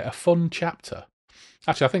 we get a fun chapter.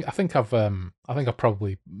 Actually, I think I've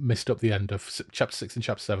probably missed up the end of chapter 6 and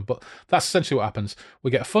chapter 7, but that's essentially what happens.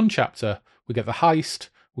 We get a fun chapter, we get the heist,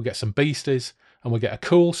 we get some beasties, and we get a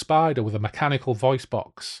cool spider with a mechanical voice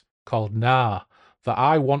box called Nah, that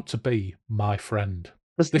I want to be my friend.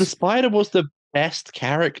 The spider was the best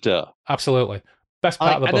character. Absolutely. Best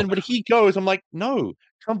part of the book. And then when he goes, I'm like, no,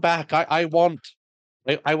 come back. I want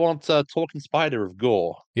Talking Spider of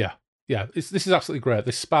GOR. Yeah. This is absolutely great.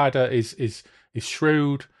 This spider is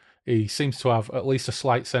shrewd. He seems to have at least a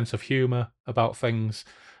slight sense of humour about things.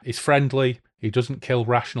 He's friendly. He doesn't kill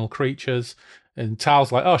rational creatures. And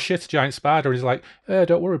Tal's like, oh shit, a giant spider. And he's like, hey,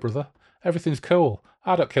 don't worry, brother. Everything's cool.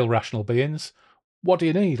 I don't kill rational beings. What do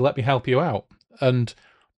you need? Let me help you out. And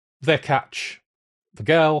they catch the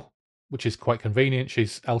girl, which is quite convenient.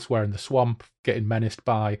 She's elsewhere in the swamp, getting menaced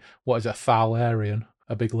by, what is a Thalarian,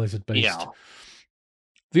 a big lizard beast. Yeah.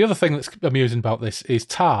 The other thing that's amusing about this is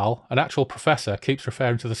Tal, an actual professor, keeps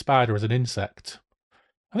referring to the spider as an insect.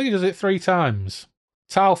 I think he does it 3 times.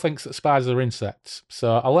 Tal thinks that spiders are insects,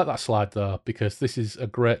 so I'll let that slide though, because this is a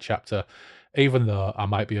great chapter, even though I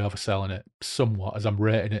might be overselling it somewhat, as I'm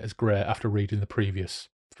rating it as great after reading the previous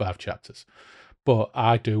 5 chapters. But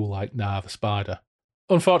I do like Nah the Spider.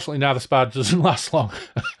 Unfortunately, Nah the Spider doesn't last long,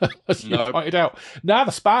 as you pointed out. Nah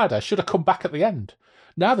the Spider should have come back at the end.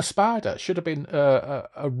 Nah the Spider should have been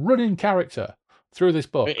a running character through this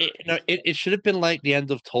book. It should have been like the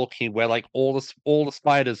end of Tolkien, where like all the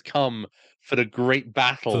spiders come for the great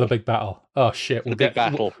battle. For the big battle. Oh shit! We'll get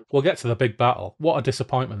to the big battle. What a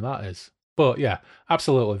disappointment that is. But yeah,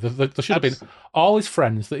 absolutely. There should have been all his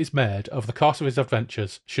friends that he's made over the course of his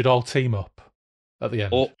adventures should all team up at the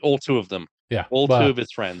end. All 2 of them. Yeah, all 2 of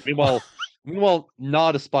his friends. Meanwhile,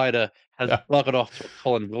 Nah the Spider has buggered off to a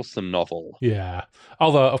Colin Wilson novel. Yeah.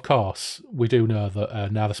 Although, of course, we do know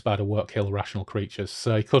that Now the Spider won't kill rational creatures,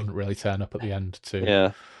 so he couldn't really turn up at the end to...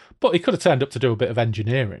 Yeah. But he could have turned up to do a bit of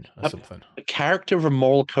engineering or something. A character of a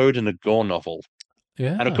moral code in a GOR novel.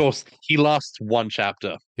 Yeah. And of course, he lasts 1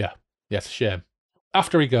 chapter. Yeah. Yes, a shame.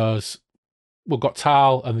 After he goes, we've got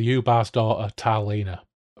Tal and the Ubar's daughter, Talina.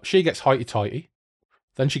 She gets hoity-toity.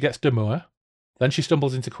 Then she gets demure. Then she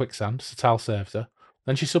stumbles into quicksand, so Tal saves her.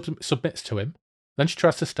 Then she submits to him. Then she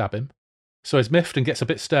tries to stab him. So he's miffed and gets a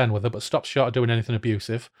bit stern with her, but stops short of doing anything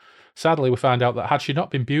abusive. Sadly, we find out that had she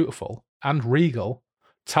not been beautiful and regal,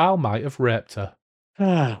 Tal might have raped her.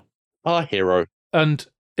 Our hero. And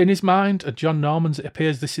in his mind, at John Norman's, it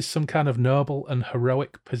appears this is some kind of noble and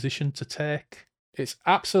heroic position to take. It's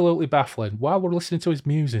absolutely baffling. While we're listening to his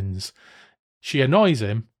musings, she annoys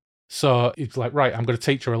him, so he's like, right, I'm going to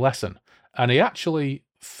teach her a lesson. And he actually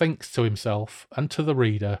thinks to himself and to the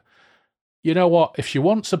reader, you know what, if she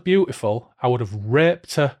wants a beautiful, I would have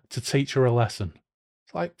raped her to teach her a lesson.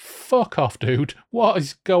 It's like, fuck off, dude. What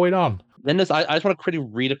is going on? Then I just want to quickly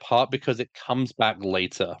read a part because it comes back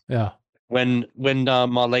later. Yeah. When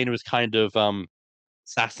Marlena was kind of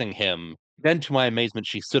sassing him, then to my amazement,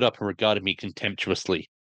 she stood up and regarded me contemptuously.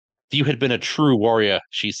 If you had been a true warrior,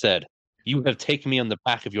 she said, you would have taken me on the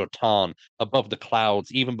back of your tarn, above the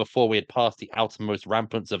clouds, even before we had passed the outermost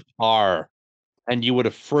ramparts of Har. And you would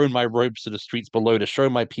have thrown my robes to the streets below to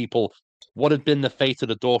show my people what had been the fate of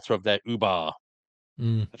the daughter of their Ubar.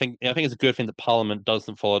 I think it's a good thing that Parliament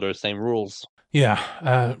doesn't follow those same rules. Yeah,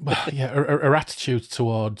 her attitude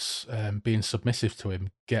towards being submissive to him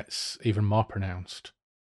gets even more pronounced.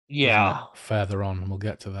 Yeah, further on, and we'll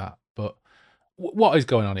get to that. But what is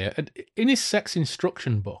going on here? In his sex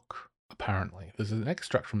instruction book, apparently, there's an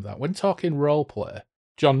extract from that. When talking roleplay,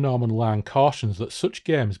 John Norman Lang cautions that such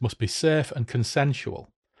games must be safe and consensual,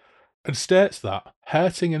 and states that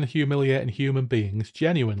hurting and humiliating human beings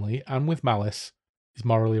genuinely and with malice is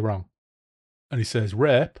morally wrong. And he says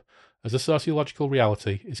rape, as a sociological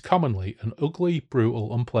reality, is commonly an ugly,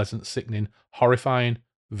 brutal, unpleasant, sickening, horrifying,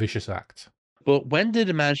 vicious act. But when did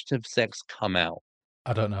imaginative sex come out?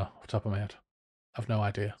 I don't know, off the top of my head. I've no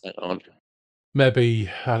idea. I don't. Maybe,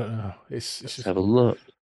 I don't know. Let's just have a look.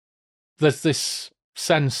 There's this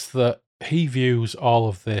sense that he views all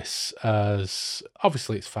of this as,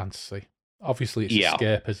 obviously it's fantasy, obviously it's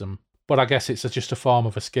escapism, But I guess it's just a form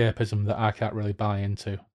of escapism that I can't really buy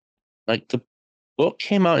into. Like the book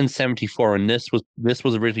came out in 74 and this was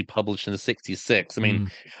originally published in the 66. I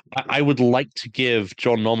mean, I would like to give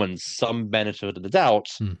John Norman some benefit of the doubt.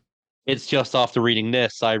 It's just after reading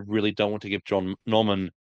this, I really don't want to give John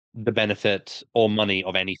Norman the benefit or money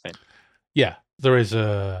of anything. Yeah, there is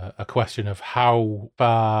a question of how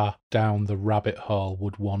far down the rabbit hole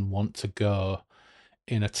would one want to go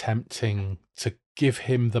in attempting to give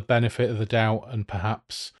him the benefit of the doubt and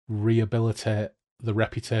perhaps rehabilitate the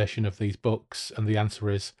reputation of these books. And the answer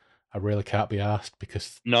is, I really can't be asked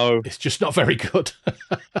because no, it's just not very good.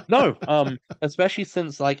 No, especially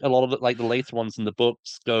since like a lot of it, like the later ones in the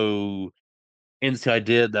books go into the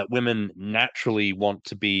idea that women naturally want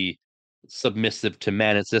to be submissive to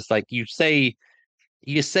men. It's just like you say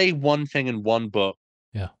one thing in one book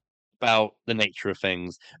Yeah. about the nature of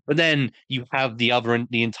things, but then you have the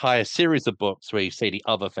entire series of books where you say the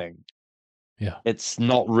other thing. Yeah. It's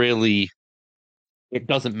not really, it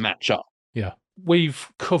doesn't match up. Yeah. We've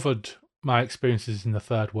covered my experiences in the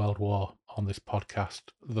Third World War on this podcast.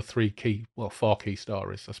 The four key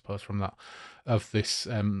stories, I suppose, from that, of this,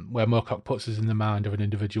 where Moorcock puts us in the mind of an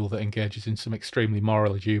individual that engages in some extremely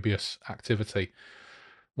morally dubious activity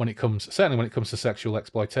certainly when it comes to sexual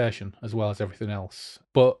exploitation, as well as everything else.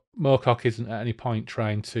 But Moorcock isn't at any point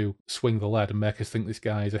trying to swing the lead and make us think this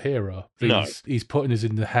guy is a hero. No. He's putting us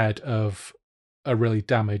in the head of a really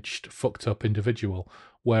damaged, fucked up individual,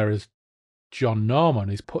 whereas John Norman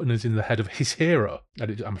is putting us in the head of his hero.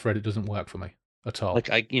 And I'm afraid it doesn't work for me at all. Like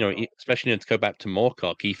especially to go back to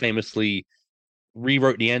Moorcock, he famously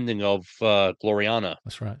rewrote the ending of Gloriana.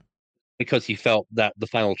 That's right. Because he felt that the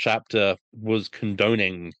final chapter was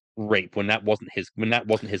condoning rape when that wasn't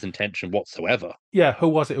his intention whatsoever. Yeah, who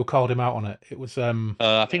was it who called him out on it? It was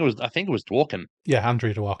I think it was Dworkin. Yeah,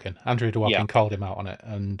 Andrew Dworkin. Andrew Dworkin Yeah. called him out on it,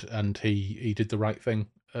 and he did the right thing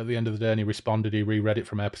at the end of the day, and he responded. He reread it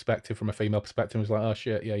from her perspective, from a female perspective. He was like, "Oh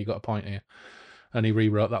shit, yeah, you got a point here," and he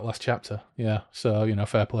rewrote that last chapter. Yeah, so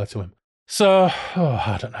fair play to him. So,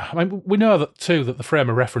 I don't know. I mean, we know that too, that the frame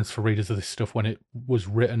of reference for readers of this stuff when it was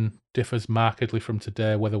written differs markedly from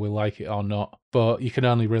today, whether we like it or not. But you can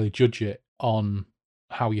only really judge it on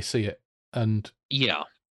how you see it. And yeah,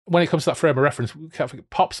 when it comes to that frame of reference,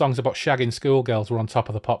 pop songs about shagging schoolgirls were on top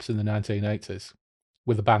of the pops in the 1980s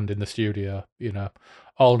with a band in the studio.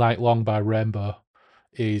 All Night Long by Rainbow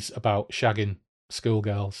is about shagging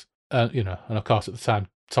schoolgirls. And of course at the time,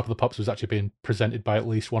 Top of the Pops was actually being presented by at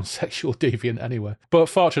least one sexual deviant anyway. But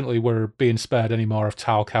fortunately, we're being spared any more of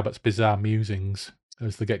Tal Cabot's bizarre musings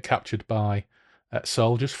as they get captured by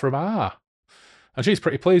soldiers from R. And she's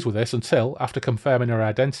pretty pleased with this until, after confirming her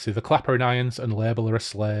identity, they clap her in irons and label her a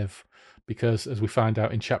slave. Because, as we find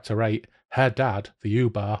out in Chapter 8, her dad, the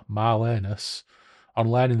Ubar, Marlenus, on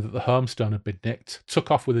learning that the homestone had been nicked, took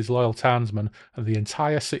off with his loyal townsmen and the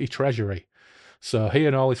entire city treasury. So he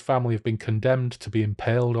and all his family have been condemned to be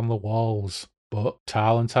impaled on the walls. But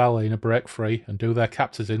Tal and Tarlena break free and do their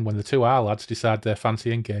captors in when the two R lads decide they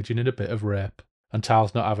fancy engaging in a bit of rape. And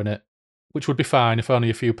Tal's not having it, which would be fine if only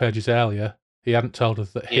a few pages earlier he hadn't told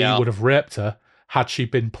us that he would have raped her had she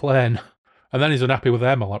been plain. And then he's unhappy with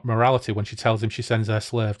her morality when she tells him she sends her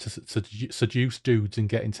slave to seduce dudes and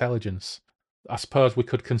get intelligence. I suppose we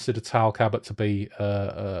could consider Tal Cabot to be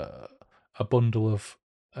a bundle of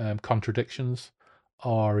contradictions,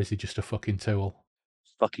 or is he just a fucking tool?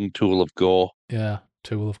 Fucking tool of gore. Yeah,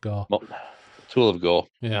 tool of gore. Tool of gore.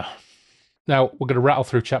 Yeah. Now, we're going to rattle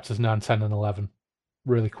through chapters 9, 10, and 11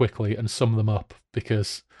 really quickly and sum them up,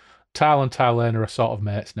 because Tal and Tarlena are sort of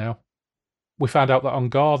mates now. We found out that on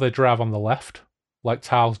GOR they drive on the left, like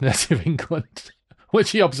Tal's native England,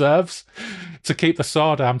 which he observes, to keep the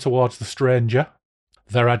sword arm towards the stranger.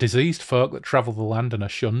 There are diseased folk that travel the land and are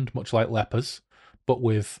shunned, much like lepers, but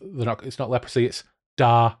it's not leprosy, it's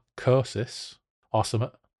darkosis, or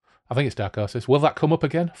something. I think it's darkosis. Will that come up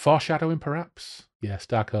again? Foreshadowing, perhaps? Yes,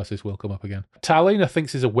 darkosis will come up again. Tarlena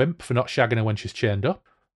thinks he's a wimp for not shagging her when she's chained up.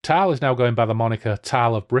 Tal is now going by the moniker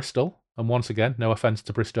Tal of Bristol, and once again, no offence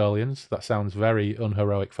to Bristolians, that sounds very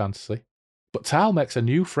unheroic fantasy. But Tal makes a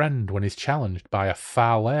new friend when he's challenged by a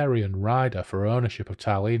Thalarian rider for ownership of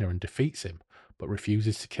Tarlena and defeats him, but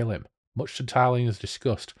refuses to kill him, much to Tarlena's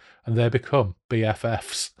disgust, and they become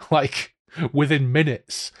BFFs. Like, within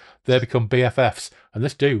minutes, they become BFFs, and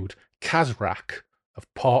this dude, Kazrak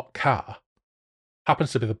of Port Car,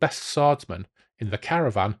 happens to be the best swordsman in the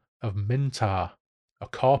caravan of Mintar, a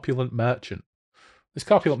corpulent merchant. This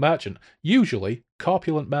corpulent merchant, usually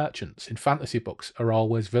corpulent merchants in fantasy books are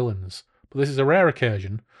always villains, but this is a rare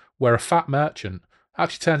occasion where a fat merchant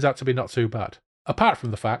actually turns out to be not too bad. Apart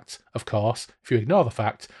from the fact, of course, if you ignore the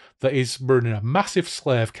fact, that he's running a massive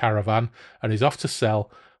slave caravan and he's off to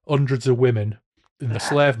sell hundreds of women in the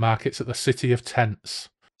slave markets at the City of Tents.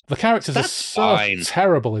 The characters are so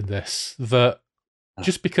terrible in this that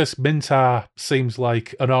just because Mintar seems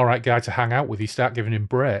like an alright guy to hang out with, you start giving him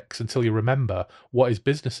breaks until you remember what his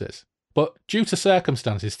business is. But due to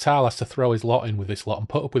circumstances, Tal has to throw his lot in with this lot and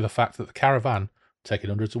put up with the fact that the caravan, taking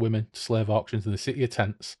hundreds of women to slave auctions in the City of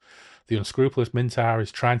Tents, the unscrupulous Mintar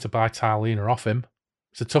is trying to buy Tarlena off him.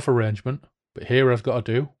 It's a tough arrangement, but Hero's got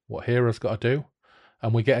to do what Hero's got to do.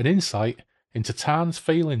 And we get an insight into Tarn's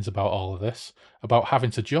feelings about all of this, about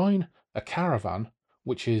having to join a caravan,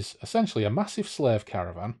 which is essentially a massive slave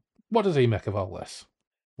caravan. What does he make of all this?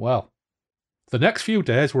 Well, the next few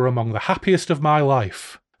days were among the happiest of my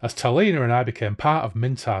life, as Talina and I became part of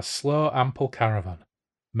Mintar's slow, ample caravan,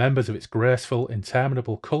 members of its graceful,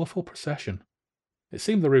 interminable, colourful procession. It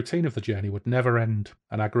seemed the routine of the journey would never end,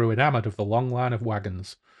 and I grew enamoured of the long line of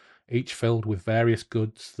wagons, each filled with various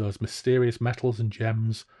goods, those mysterious metals and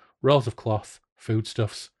gems, rolls of cloth,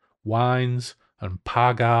 foodstuffs, wines, and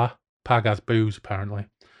pagar's booze apparently,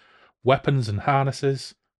 weapons and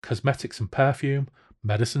harnesses, cosmetics and perfume,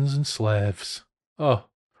 medicines and slaves. Oh,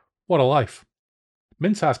 what a life.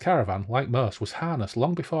 Mintar's caravan, like most, was harnessed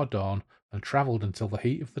long before dawn and travelled until the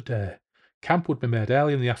heat of the day. Camp would be made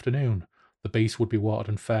early in the afternoon. The beasts would be watered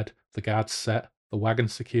and fed, the guards set, the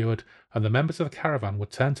wagons secured, and the members of the caravan would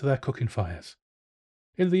turn to their cooking fires.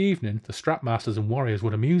 In the evening, the strapmasters and warriors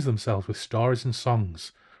would amuse themselves with stories and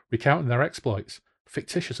songs, recounting their exploits,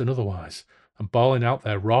 fictitious and otherwise, and bawling out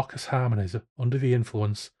their raucous harmonies under the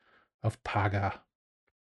influence of Pagar.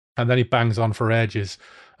 And then he bangs on for ages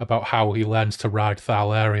about how he learns to ride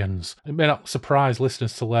Thalarians. It may not surprise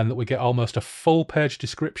listeners to learn that we get almost a full-page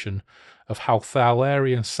description of how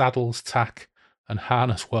Thalarian saddles, tack, and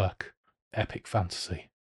harness work. Epic fantasy.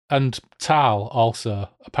 And Tal also,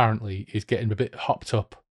 apparently, is getting a bit hopped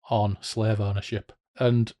up on slave ownership.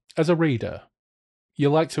 And as a reader, you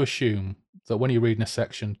like to assume that when you're reading a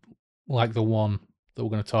section like the one that we're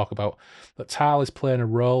going to talk about, that Tal is playing a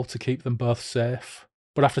role to keep them both safe.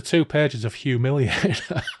 But after 2 pages of humiliating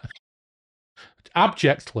her,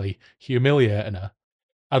 abjectly humiliating her,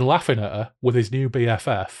 and laughing at her with his new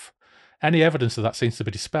BFF, any evidence of that seems to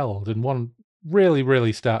be dispelled, and one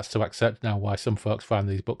really starts to accept now why some folks find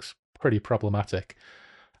these books pretty problematic.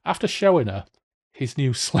 After showing her his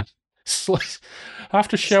new slave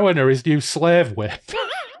whip,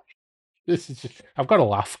 this is just, I've got to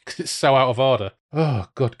laugh because it's so out of order. Oh,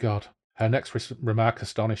 good God. Her next remark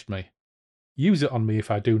astonished me. "Use it on me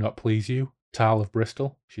if I do not please you, Tal of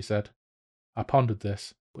Bristol," she said. I pondered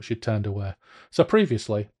this, but she'd turned away. So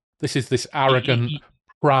previously, this is this arrogant,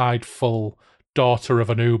 prideful daughter of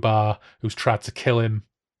an Ubar who's tried to kill him,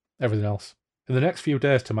 everything else. In the next few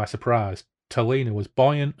days, to my surprise, Talina was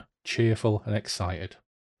buoyant, cheerful, and excited.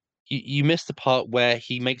 You missed the part where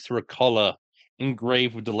he makes her a collar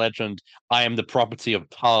engraved with the legend, "I am the property of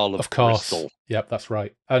Tal of Bristol." Yep, that's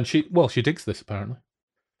right. And she digs this, apparently.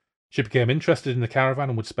 She became interested in the caravan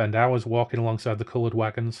and would spend hours walking alongside the coloured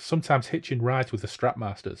wagons, sometimes hitching rides with the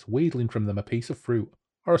strapmasters, wheedling from them a piece of fruit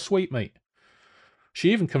or a sweetmeat.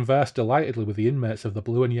 She even conversed delightedly with the inmates of the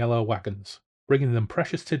blue and yellow wagons, bringing them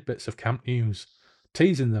precious tidbits of camp news,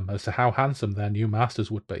 teasing them as to how handsome their new masters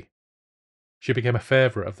would be. She became a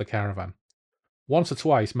favourite of the caravan. Once or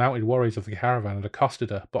twice, mounted warriors of the caravan had accosted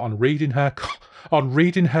her, but on reading her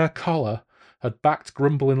collar, had backed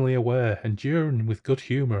grumblingly away, enduring with good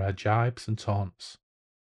humour her jibes and taunts.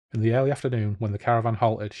 In the early afternoon, when the caravan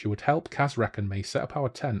halted, she would help Kazrak and me set up our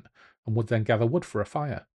tent, and would then gather wood for a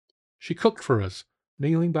fire. She cooked for us,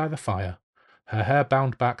 kneeling by the fire, her hair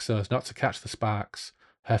bound back so as not to catch the sparks,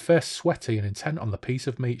 her face sweaty and intent on the piece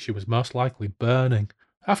of meat she was most likely burning.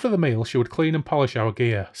 After the meal, she would clean and polish our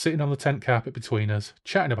gear, sitting on the tent carpet between us,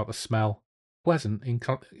 chatting about the smell, pleasant,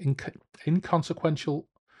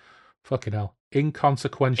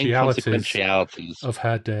 inconsequentialities of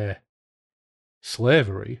her day.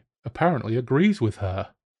 Slavery apparently agrees with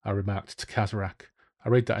her, I remarked to Kazrak. I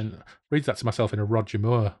read that to myself in a Roger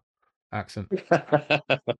Moore accent.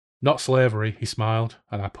 Not slavery, he smiled,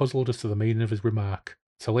 and I puzzled as to the meaning of his remark.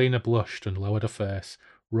 Talina blushed and lowered her face,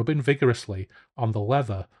 rubbing vigorously on the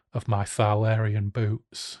leather of my Thalarian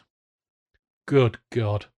boots. Good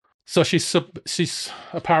God. So she's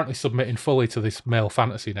apparently submitting fully to this male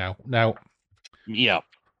fantasy now. Yeah.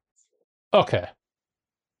 Okay.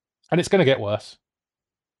 And it's going to get worse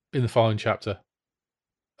in the following chapter.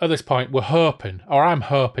 At this point, I'm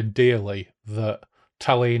hoping dearly that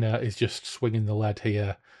Talina is just swinging the lead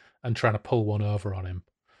here and trying to pull one over on him.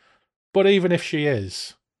 But even if she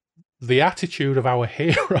is, The attitude of our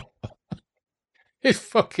hero is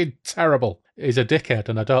fucking terrible. He's a dickhead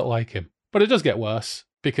and I don't like him. But it does get worse,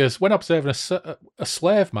 because when observing a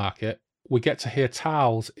slave market, we get to hear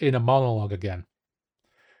Tal's inner monologue again.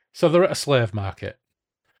 So they're at a slave market.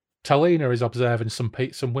 Talina is observing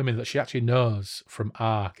some women that she actually knows from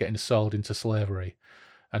R getting sold into slavery,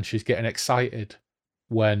 and she's getting excited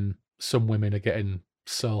when some women are getting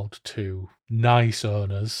sold to nice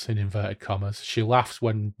owners, in inverted commas. She laughs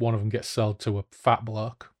when one of them gets sold to a fat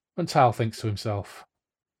bloke, and Tal thinks to himself,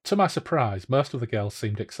 to my surprise, most of the girls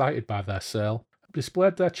seemed excited by their sale and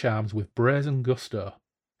displayed their charms with brazen gusto,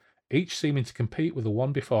 each seeming to compete with the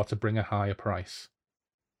one before to bring a higher price.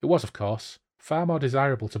 It was, of course, far more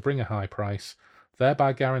desirable to bring a high price,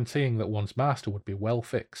 thereby guaranteeing that one's master would be well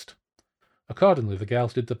fixed. Accordingly, the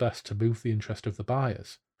girls did their best to move the interest of the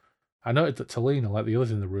buyers. I noted that Talina, like the others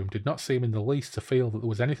in the room, did not seem in the least to feel that there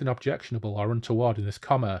was anything objectionable or untoward in this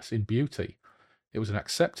commerce in beauty. It was an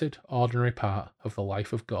accepted, ordinary part of the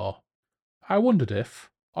life of GOR. I wondered if,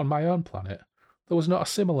 on my own planet, there was not a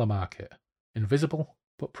similar market, invisible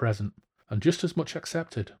but present, and just as much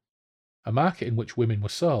accepted. A market in which women were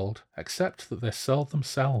sold, except that they sold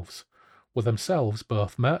themselves, were themselves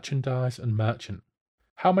both merchandise and merchant.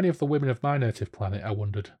 How many of the women of my native planet, I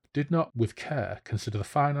wondered, did not with care consider the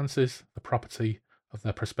finances, the property of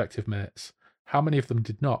their prospective mates? How many of them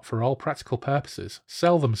did not, for all practical purposes,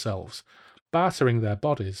 sell themselves, bartering their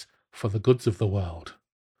bodies for the goods of the world?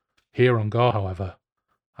 Here on GOR, however,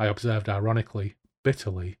 I observed ironically,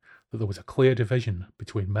 bitterly, that there was a clear division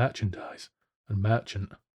between merchandise and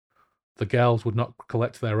merchant. The girls would not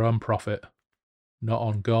collect their own profit, not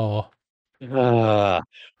on GOR.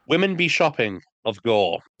 Women be shopping of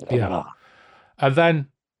GOR. Yeah. And then,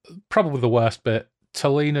 probably the worst bit,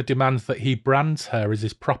 Talina demands that he brands her as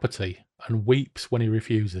his property and weeps when he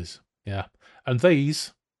refuses. Yeah. And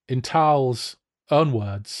these, in Tal's own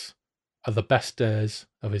words, are the best days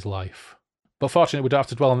of his life. But fortunately, we don't have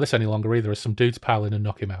to dwell on this any longer either, as some dudes pile in and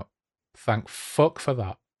knock him out. Thank fuck for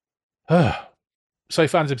that. So he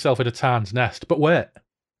finds himself in a Tarn's nest. But wait,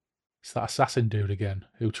 it's that assassin dude again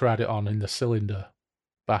who tried it on in the cylinder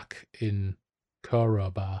back in Koro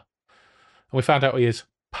Bar. And we found out he is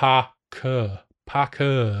Parker.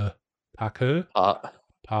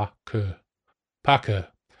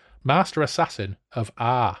 Master Assassin of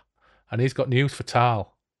R. And he's got news for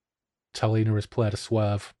Tal. Talina has played a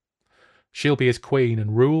swerve. She'll be his queen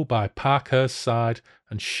and rule by Parker's side,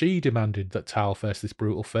 and she demanded that Tal face this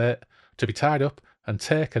brutal fate, to be tied up and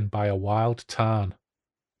taken by a wild Tarn.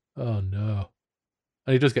 Oh no.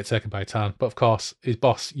 And he does get taken by a Tarn, but of course his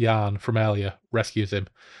boss, Yarn, from earlier, rescues him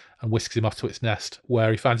and whisks him off to its nest,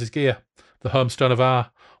 where he finds his gear, the homestone of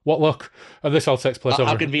R. What luck! And this all takes place over...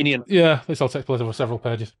 How convenient. Yeah, this all takes place over several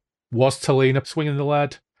pages. Was Talina swinging the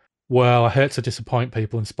lead? Well, I hate to disappoint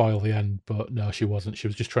people and spoil the end, but no, she wasn't. She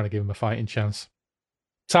was just trying to give him a fighting chance.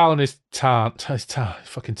 Tal and his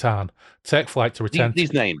fucking Tarn, take flight to return...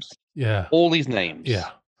 These names. Yeah. All these names.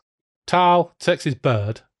 Yeah. Tal takes his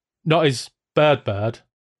bird, not his bird,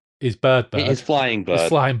 his bird. His flying bird. His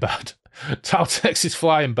flying bird. Tal takes his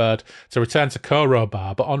flying bird to return to Koro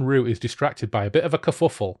Bar, but en route is distracted by a bit of a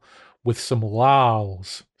kerfuffle with some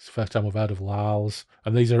lals. It's the first time we've heard of lals.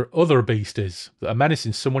 And these are other beasties that are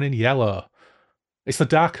menacing someone in yellow. It's the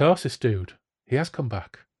Dark Oasis dude. He has come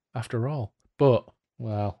back, after all. But,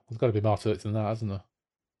 well, there's got to be more to it than that, hasn't there?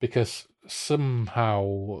 Because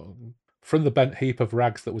somehow, from the bent heap of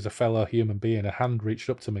rags that was a fellow human being, a hand reached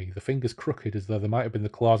up to me, the fingers crooked as though they might have been the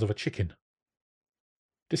claws of a chicken.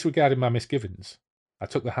 Disregarding my misgivings, I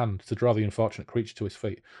took the hand to draw the unfortunate creature to his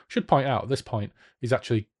feet. Should point out, at this point, he's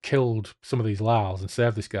actually killed some of these lals and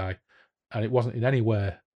saved this guy, and it wasn't in any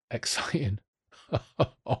way exciting.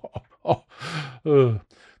 To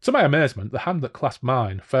my amazement, the hand that clasped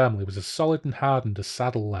mine firmly was as solid and hardened as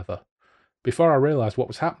saddle leather. Before I realised what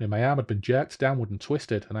was happening, my arm had been jerked downward and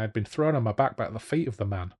twisted, and I had been thrown on my back by the feet of the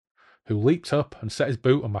man, who leaped up and set his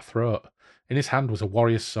boot on my throat. In his hand was a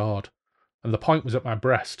warrior's sword, and the point was at my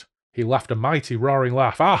breast. He laughed a mighty roaring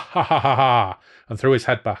laugh, ah ha ha ha ha, and threw his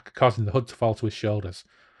head back, causing the hood to fall to his shoulders.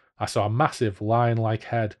 I saw a massive lion-like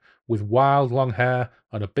head, with wild long hair,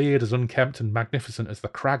 and a beard as unkempt and magnificent as the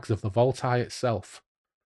crags of the Voltaire itself.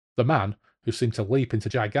 The man, who seemed to leap into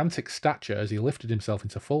gigantic stature as he lifted himself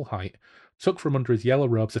into full height, took from under his yellow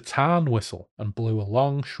robes a Tarn whistle and blew a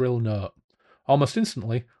long, shrill note. Almost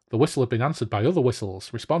instantly, the whistle had been answered by other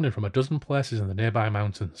whistles, responding from a dozen places in the nearby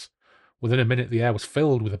mountains. Within a minute, the air was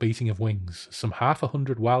filled with the beating of wings. Some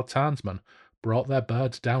 100 wild Tarnsmen brought their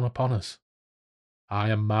birds down upon us. I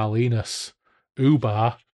am Marlenus,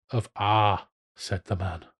 Ubar of R, said the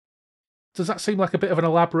man. does that seem like a bit of an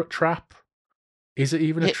elaborate trap? Is it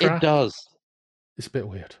even a It trap? does. It's a bit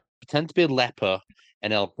weird. Pretend to be a leper,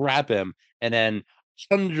 and they'll grab him, and then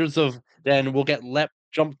we'll get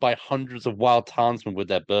jumped by hundreds of wild townsmen with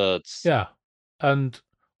their birds. Yeah. And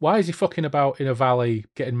why is he fucking about in a valley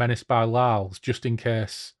getting menaced by Lals just in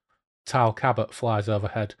case Tal Cabot flies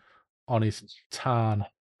overhead on his tarn?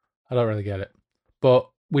 I don't really get it. But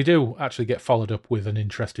we do actually get followed up with an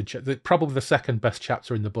interesting chapter, probably the second best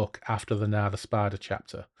chapter in the book after the Now the Spider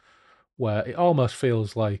chapter, where it almost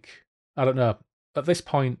feels like, I don't know, at this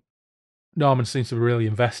point, Norman seems to be really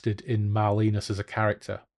invested in Marlenus as a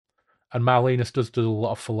character. And Marlenus does do a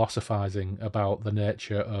lot of philosophizing about the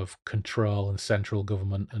nature of control and central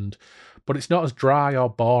government, but it's not as dry or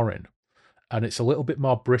boring, and it's a little bit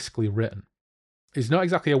more briskly written. He's not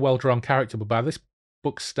exactly a well-drawn character, but by this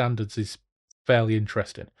book's standards, he's fairly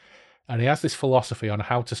interesting. And he has this philosophy on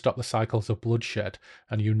how to stop the cycles of bloodshed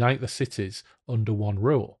and unite the cities under one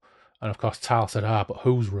rule. And of course, Tal said, but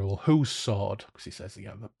whose rule? Whose sword? Because he says,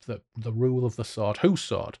 the rule of the sword. Whose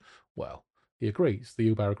sword? Well, he agrees.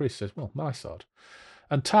 The Ubar agrees. Says, well, my sword.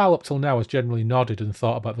 And Tal, up till now, has generally nodded and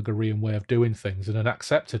thought about the Gorean way of doing things and had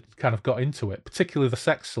accepted, kind of got into it, particularly the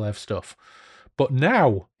sex slave stuff. But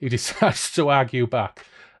now he decides to argue back.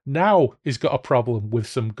 Now he's got a problem with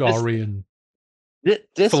some Gorean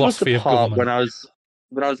this philosophy was the of part government.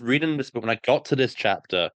 when I was reading this book, when I got to this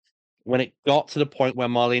chapter, when it got to the point where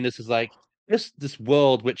Marlenus is like, this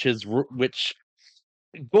world which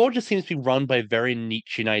GOR just seems to be run by very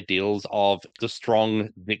Nietzschean ideals of the strong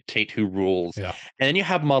dictate who rules. Yeah. And then you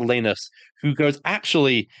have Marlenus, who goes,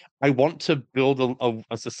 actually, I want to build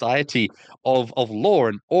a society of law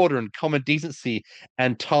and order and common decency.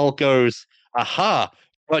 And Tal goes, aha,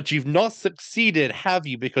 but you've not succeeded, have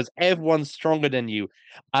you? Because everyone's stronger than you.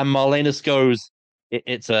 And Marlenus goes,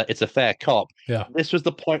 it's a fair cop. Yeah. This was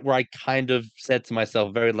the point where I kind of said to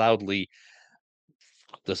myself very loudly,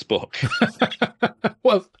 this book.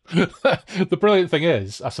 Well, the brilliant thing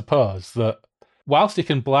is, I suppose, that whilst he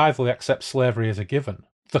can blithely accept slavery as a given,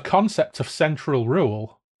 the concept of central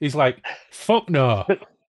rule is like, fuck no.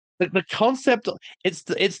 The concept, it's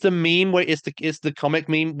the meme where it's the comic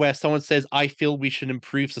meme where someone says, I feel we should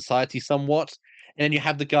improve society somewhat, and then you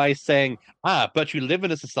have the guy saying, but you live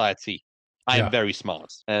in a society. I'm very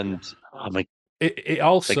smart. And I'm like, it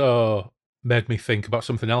also made me think about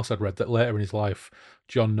something else I'd read, that later in his life,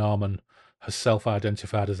 John Norman has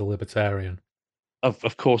self-identified as a libertarian.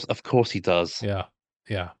 Of course he does.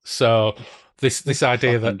 Yeah. So this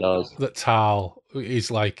idea that Tal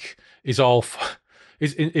is like is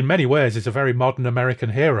in many ways is a very modern American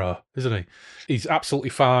hero, isn't he? He's absolutely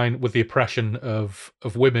fine with the oppression of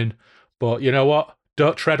women, but you know what?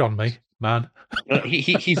 Don't tread on me, man.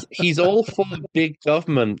 He's all for big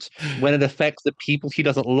government when it affects the people he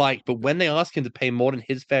doesn't like, but when they ask him to pay more than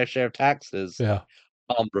his fair share of taxes,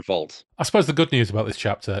 armed revolt. I suppose the good news about this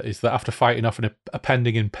chapter is that after fighting off a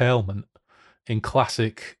pending impalement in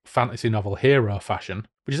classic fantasy novel hero fashion,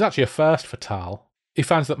 which is actually a first for Tal, he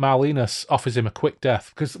finds that Marlenus offers him a quick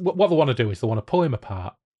death, because what they want to do is they want to pull him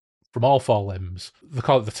apart from all four limbs. They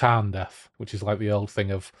call it the Tarn death, which is like the old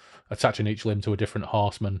thing of attaching each limb to a different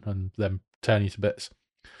horseman and then turn you to bits.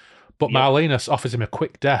 But Marlenus offers him a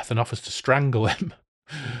quick death and offers to strangle him.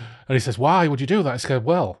 And he says, why would you do that? He says,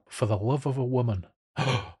 well, for the love of a woman.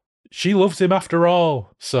 She loves him after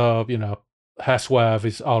all. So, her swerve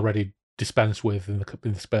is already dispensed with in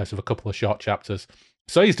the space of a couple of short chapters.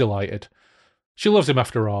 So he's delighted. She loves him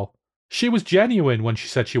after all. She was genuine when she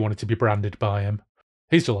said she wanted to be branded by him.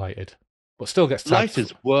 He's delighted, but still gets tied. Life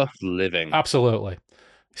is worth living. Absolutely.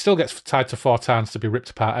 He still gets tied to 4 towns to be ripped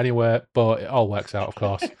apart anyway, but it all works out, of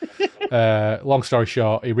course. Long story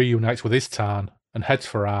short, he reunites with his Tarn and heads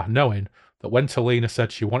for her, knowing that when Talina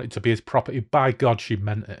said she wanted to be his property, by God, she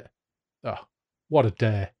meant it. Oh, what a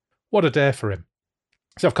day. What a day for him.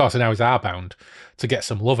 So, of course, now he's bound to get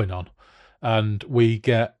some loving on. And we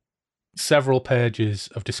get several pages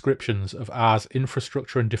of descriptions of R's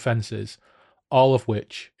infrastructure and defences, all of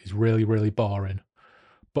which is really, really boring.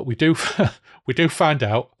 But we do find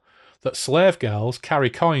out that slave girls carry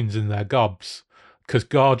coins in their gobs, because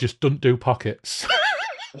GOR just doesn't do pockets.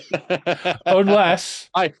 unless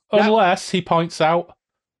he points out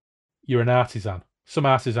you're an artisan. Some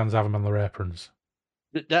artisans have them on their aprons.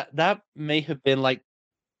 That may have been like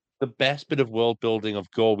the best bit of world building of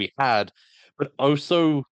GOR we had, but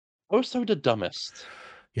also the dumbest.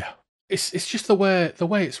 Yeah, it's just the way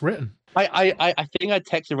it's written. I think I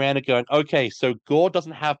texted Miranda going, okay, so GOR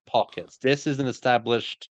doesn't have pockets. This is an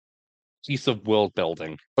established piece of world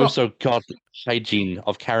building. Also, God, hygiene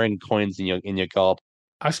of carrying coins in your gob.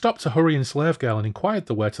 I stopped a hurrying slave girl and inquired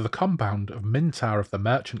the way to the compound of Mintar of the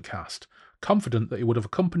merchant caste, confident that he would have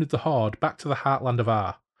accompanied the horde back to the heartland of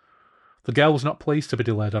Ar. The girl was not pleased to be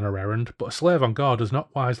delayed on her errand, but a slave on guard does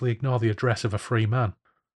not wisely ignore the address of a free man.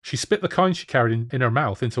 She spit the coin she carried in her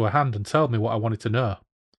mouth into her hand and told me what I wanted to know.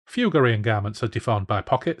 Few Gorian garments are deformed by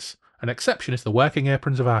pockets. An exception is the working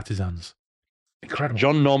aprons of artisans. Incredible.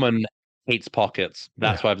 John Norman hates pockets.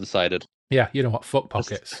 That's what I've decided. Yeah, you know what? Fuck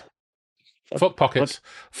pockets. Fuck pockets.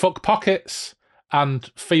 Fuck pockets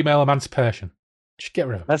and female emancipation. Just get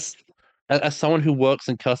rid of them. As someone who works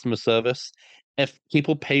in customer service, if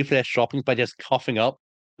people pay for their shopping by just coughing up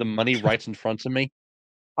the money right in front of me,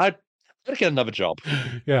 I'd get another job.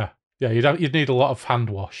 Yeah, you'd need a lot of hand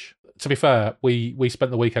wash. To be fair, we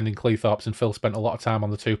spent the weekend in Cleethorpes and Phil spent a lot of time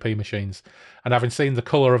on the 2p machines. And having seen the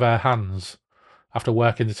colour of her hands after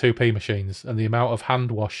working the 2p machines and the amount of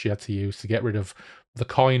hand wash she had to use to get rid of the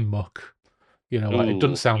coin muck, you know, it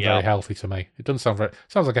doesn't sound very healthy to me. It doesn't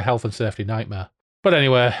sounds like a health and safety nightmare. But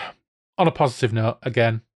anyway, on a positive note,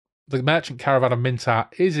 again, the merchant caravan of Mintar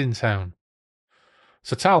is in town.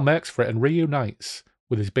 So Tal makes for it and reunites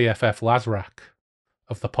with his BFF Lazrak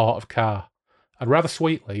of the port of Kar. And rather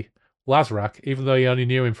sweetly, Lazrak, even though he only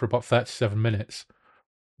knew him for about 37 minutes,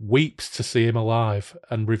 weeps to see him alive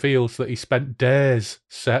and reveals that he spent days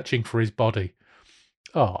searching for his body.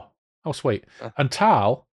 Oh, how sweet. And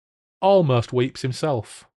Tal almost weeps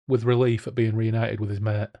himself with relief at being reunited with his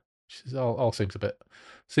mate. All seems a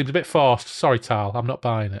bit forced. Sorry, Tal, I'm not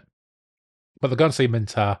buying it. But they're going to see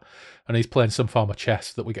Mintar, and he's playing some form of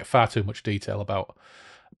chess that we get far too much detail about.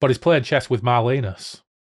 But he's playing chess with Marlenus.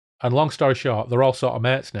 And long story short, they're all sort of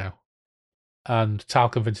mates now. And Tal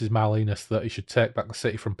convinces Marlenus that he should take back the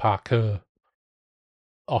city from Parkour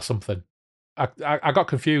or something. I got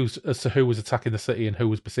confused as to who was attacking the city and who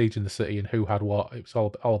was besieging the city and who had what. It was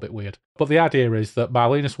all a bit weird. But the idea is that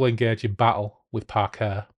Marlenus will engage in battle with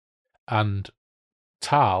Parkour, and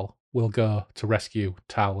Tal will go to rescue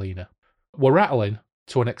Tarlina. We're rattling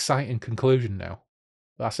to an exciting conclusion now.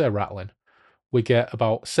 I say rattling. We get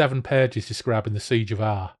about 7 pages describing the Siege of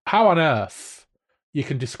Ar. How on earth you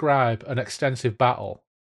can describe an extensive battle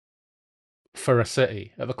for a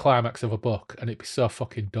city at the climax of a book and it be so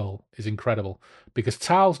fucking dull is incredible. Because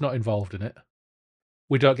Tal's not involved in it.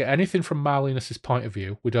 We don't get anything from Marlenus' point of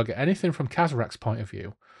view. We don't get anything from Kazarak's point of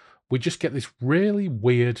view. We just get this really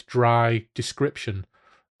weird, dry description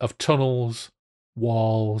of tunnels,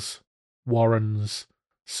 walls, warrens,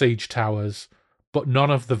 siege towers, but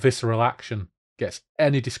none of the visceral action gets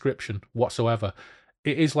any description whatsoever.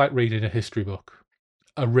 It is like reading a history book,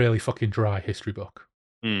 a really fucking dry history book.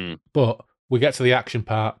 But we get to the action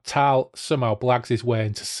part. Tal somehow blags his way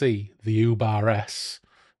in to see the Ubar-S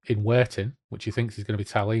in waiting, which he thinks is going to be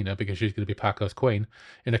Talina because she's going to be Parkour's queen,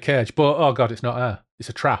 in a cage. But, oh God, it's not her. It's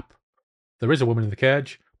a trap. There is a woman in the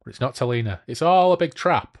cage, but it's not Talina. It's all a big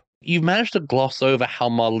trap. You've managed to gloss over how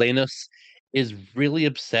Marlenus is really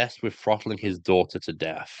obsessed with throttling his daughter to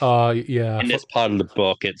death. Yeah. In this part of the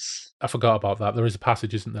book, I forgot about that. There is a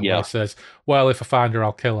passage, isn't there, where he says, well, if I find her,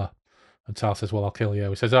 I'll kill her. And Tal says, well, I'll kill you.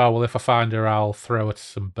 He says, oh, well, if I find her, I'll throw her to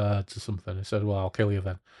some birds or something. He says, well, I'll kill you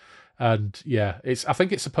then. And yeah, I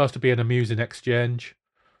think it's supposed to be an amusing exchange.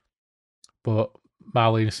 But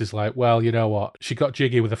Marlenus is like, well, you know what? She got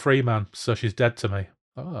jiggy with a free man, so she's dead to me.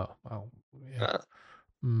 Oh, well, yeah.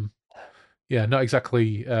 Yeah, not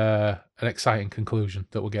exactly an exciting conclusion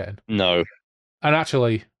that we're getting. No. And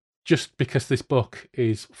actually, just because this book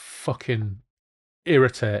is fucking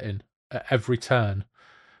irritating at every turn,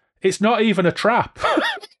 it's not even a trap.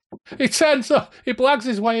 He turns up, he blags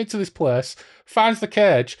his way into this place, finds the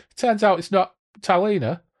cage, turns out it's not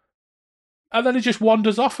Talina, and then he just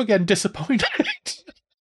wanders off again, disappointed.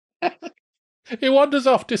 He wanders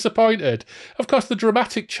off disappointed. Of course, the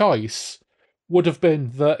dramatic choice would have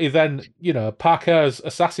been that he then, Parker's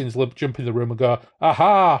assassins jump in the room and go,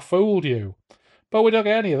 aha, fooled you. But we don't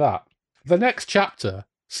get any of that. The next chapter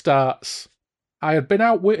starts, I had been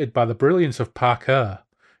outwitted by the brilliance of Parker.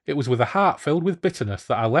 It was with a heart filled with bitterness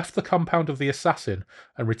that I left the compound of the assassin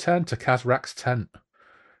and returned to Kazrak's tent.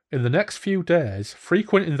 In the next few days,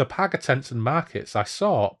 frequenting the paga tents and markets, I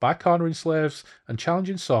sought, by cornering slaves and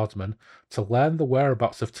challenging swordsmen, to learn the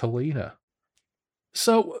whereabouts of Talina.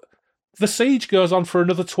 So the siege goes on for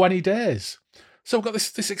another 20 days. So we've got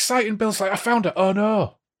this exciting build. It's like, I found her. Oh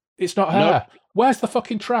no, it's not her. Nope. Where's the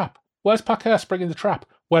fucking trap? Where's Parker springing the trap?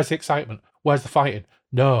 Where's the excitement? Where's the fighting?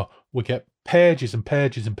 No, we get pages and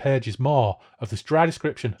pages and pages more of this dry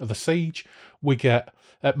description of the siege. We get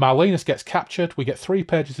Marlenus gets captured. We get 3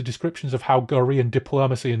 pages of descriptions of how Gorian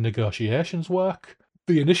diplomacy and negotiations work.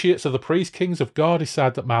 The initiates of the priest kings of GOR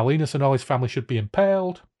decide that Marlenus and all his family should be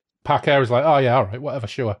impaled. Parker is like, oh yeah, all right, whatever,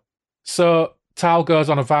 sure. So Tal goes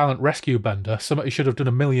on a violent rescue bender, something he should have done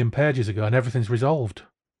 1,000,000 pages ago, and everything's resolved.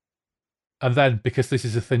 And then, because this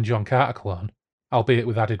is a Thin John Carter clone, albeit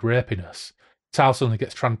with added rapiness, Tal suddenly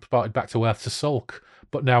gets transported back to Earth to sulk,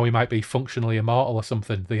 but now he might be functionally immortal or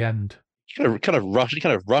something. The end. Kind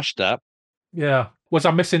of rushed that. Yeah. Was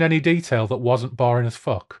I missing any detail that wasn't boring as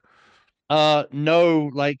fuck? No,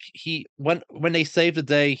 like when they save the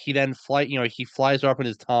day, he then he flies her up in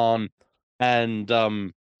his tarn and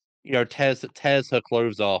tears her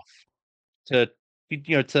clothes off to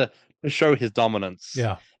to show his dominance,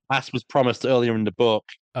 Yeah. as was promised earlier in the book.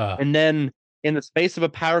 And then in the space of a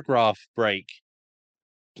paragraph break,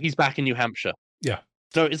 he's back in New Hampshire. Yeah.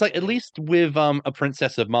 So it's like, at least with A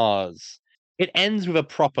Princess of Mars, it ends with a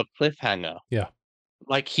proper cliffhanger. Yeah.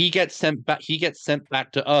 Like he gets sent back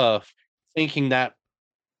to Earth thinking that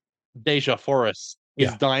Deja Forest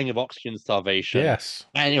is Yeah. dying of oxygen starvation. Yes.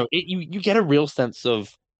 And you get a real sense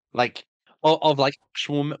of like like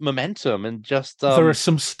actual momentum, and just There are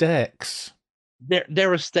some stakes.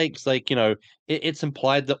 there are stakes. Like, it's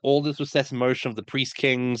implied that all this was set in motion of the Priest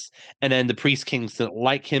Kings, and then the Priest Kings didn't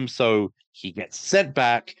like him, so he gets sent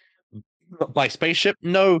back by spaceship.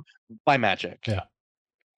 No, by magic. Yeah.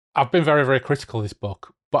 I've been very, very critical of this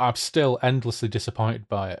book, but I'm still endlessly disappointed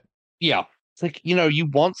by it. Yeah. It's like, you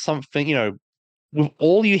want something, with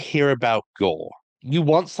all you hear about GOR, you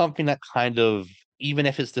want something that kind of, even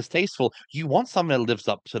if it's distasteful, you want something that lives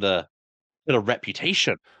up to the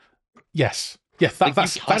reputation. Yes. Yeah, Like, you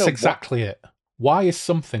that's kind of exactly it. Why is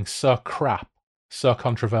something so crap so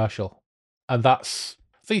controversial? And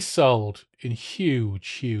these sold in huge,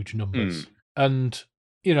 huge numbers. And,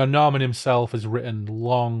 Norman himself has written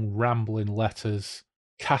long, rambling letters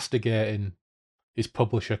castigating his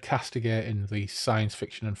publisher, castigating the science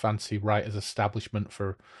fiction and fantasy writers establishment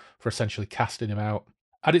for essentially casting him out.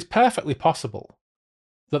 And it's perfectly possible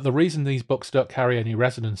that the reason these books don't carry any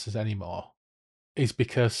resonances anymore is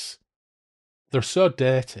because they're so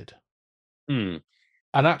dated. And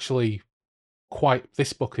actually,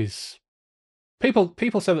 this book is people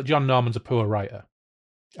say that John Norman's a poor writer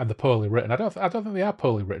and they're poorly written. I don't think they are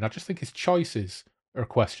poorly written. I just think his choices are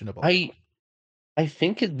questionable. I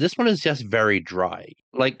think this one is just very dry.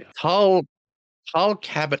 Like, Carl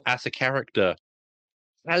Cabot as a character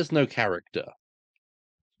has no character.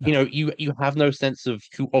 No. You have no sense of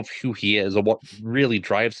who he is, or what really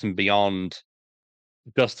drives him beyond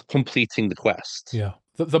just completing the quest. Yeah.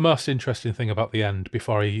 The most interesting thing about the end,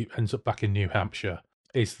 before he ends up back in New Hampshire,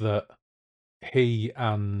 is that he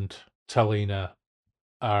and Talina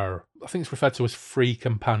are, I think it's referred to as free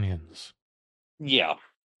companions. Yeah.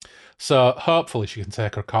 So hopefully she can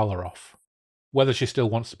take her collar off. Whether she still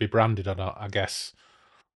wants to be branded or not, I guess,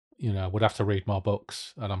 would have to read more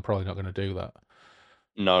books, and I'm probably not going to do that.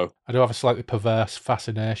 No. I do have a slightly perverse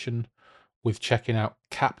fascination with checking out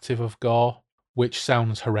Captive of GOR, which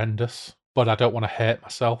sounds horrendous, but I don't want to hate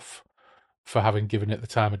myself for having given it the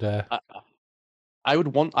time of day.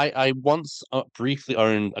 I once briefly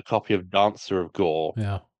owned a copy of Dancer of GOR,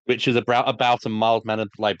 Yeah. which is about a mild-mannered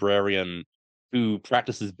librarian who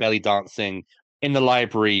practices belly dancing in the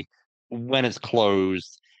library when it's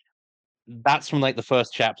closed. That's from like the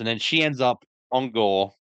first chapter, and then she ends up on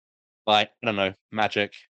GOR by, I don't know,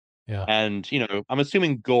 magic. Yeah. And I'm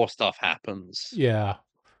assuming GOR stuff happens. Yeah.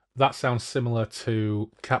 That sounds similar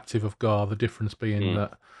to Captive of GOR, the difference being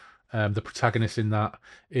that the protagonist in that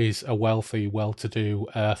is a wealthy, well-to-do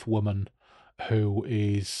Earth woman who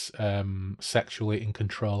is sexually in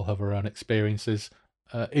control of her own experiences.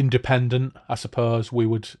 Independent, I suppose we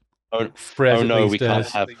would phrase it no, these we days. can't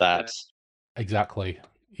have that. Exactly.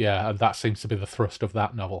 Yeah, and that seems to be the thrust of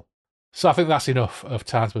that novel. So I think that's enough of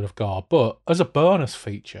Townsmen of GOR. But as a bonus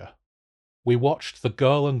feature, we watched the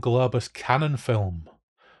Golan Globus canon film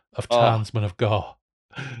of Townsmen of GOR.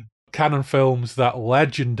 Canon Films, that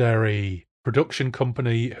legendary production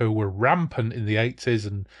company who were rampant in the 80s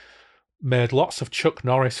and made lots of Chuck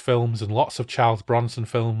Norris films and lots of Charles Bronson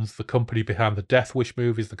films, the company behind the Death Wish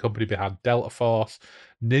movies, the company behind Delta Force,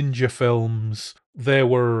 ninja films. They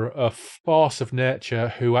were a force of nature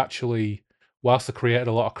who actually, whilst they created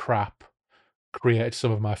a lot of crap, created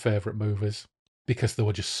some of my favourite movies because they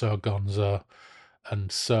were just so gonzo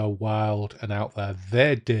and so wild and out there.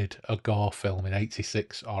 They did a GOR film in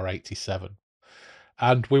 86 or 87,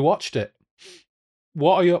 and we watched it.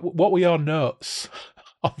 What were your notes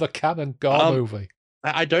on the canon GOR movie?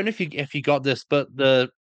 I don't know if you got this, but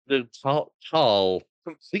the Carl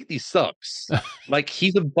completely sucks. Like,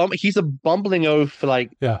 he's a bumbling oaf for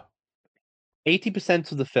like Yeah.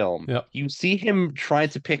 80% of the film, Yep. you see him trying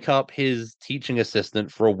to pick up his teaching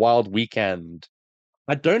assistant for a wild weekend.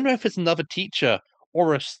 I don't know if it's another teacher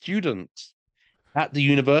or a student at the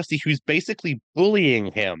university who's basically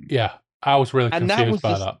bullying him. Yeah. I was really And that confused was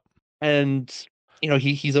by just that. and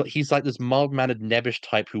he's like this mild-mannered nebbish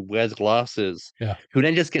type who wears glasses, Yeah. who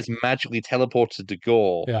then just gets magically teleported to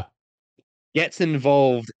Gore, Yeah. gets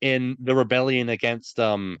involved in the rebellion against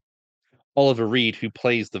Oliver Reed, who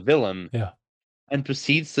plays the villain, Yeah. and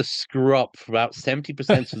proceeds to screw up for about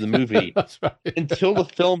 70% of the movie That's right. until the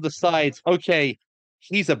film decides, okay,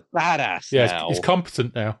 he's a badass Yeah, he's now.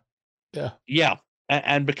 competent now. Yeah. Yeah,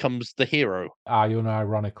 and becomes the hero. I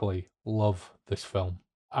unironically love this film.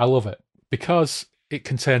 I love it because it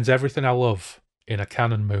contains everything I love in a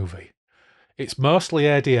canon movie. It's mostly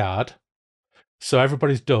ADR'd, so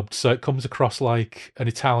everybody's dubbed, so it comes across like an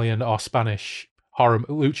Italian or Spanish horror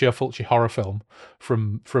Lucio Fulci horror film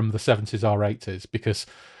from the 70s or 80s. Because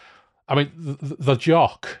I mean, the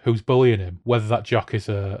jock who's bullying him, whether that jock is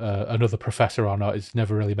another professor or not, is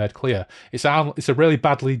never really made clear. It's a really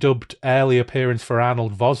badly dubbed early appearance for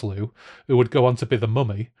Arnold Vosloo, who would go on to be the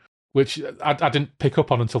Mummy, which I didn't pick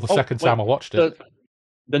up on until the second time I watched it.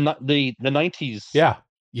 The 90s. Yeah,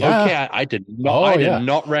 yeah. Okay, I did not. Oh, I did yeah.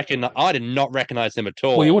 not recognize. I did not recognize him at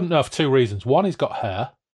all. Well, you wouldn't know for two reasons. One, he's got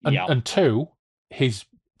hair, Yeah. and two, he's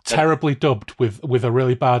terribly dubbed with a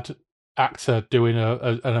really bad actor doing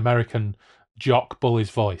an American jock bully's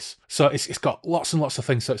voice. So it's got lots and lots of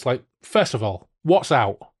things. So it's like, first of all, what's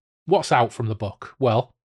out? What's out from the book?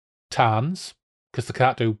 Well, Tarns, because they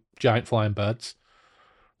can't do giant flying birds.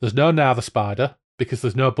 There's no Now the Spider, because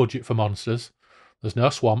there's no budget for monsters. There's no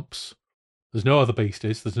swamps. There's no other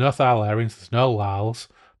beasties. There's no Thalarians. There's no Lals.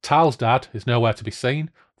 Tal's dad is nowhere to be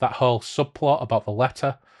seen. That whole subplot about the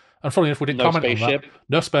letter. And funny enough, we didn't comment spaceship. on that.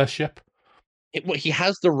 No spaceship. He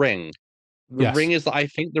has the ring. The ring is. I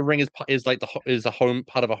think the ring is like is a home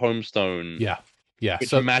part of a homestone. Yeah, yeah. Which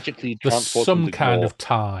so magically there's some kind of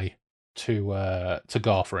tie to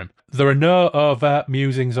Gore for him. There are no overt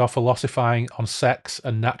musings or philosophizing on sex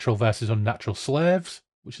and natural versus unnatural slaves,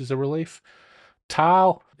 which is a relief.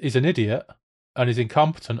 Tal is an idiot and is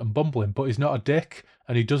incompetent and bumbling, but he's not a dick,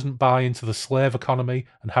 and he doesn't buy into the slave economy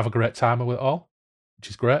and have a great time with it all, which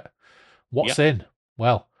is great. What's in?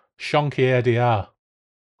 Well, shonky ADR,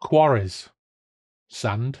 quarries,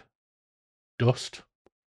 sand, dust,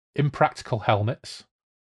 impractical helmets,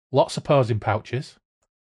 lots of posing pouches,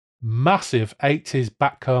 massive 80s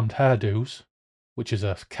backcombed hairdos, which is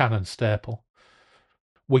a canon staple.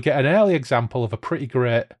 We get an early example of a pretty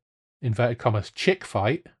great, inverted commas, chick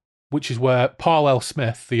fight, which is where Paul L.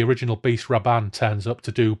 Smith, the original Beast Raban, turns up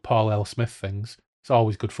to do Paul L. Smith things. It's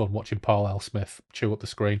always good fun watching Paul L. Smith chew up the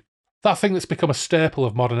screen. That thing that's become a staple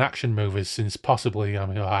of modern action movies since possibly,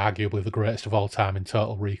 arguably the greatest of all time in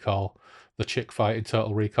Total Recall, the chick fight in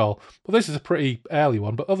Total Recall. But this is a pretty early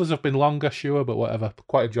one, but others have been longer, sure, but whatever.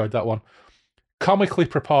 Quite enjoyed that one. Comically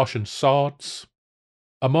proportioned swords,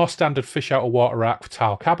 a more standard fish out of water arc for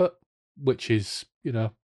Tal Cabot, which is, a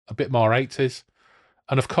bit more 80s.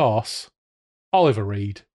 And of course, Oliver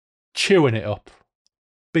Reed chewing it up,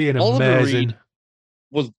 being Oliver amazing. Reed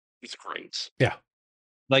was great. Yeah.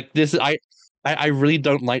 Like this, I really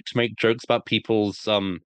don't like to make jokes about people's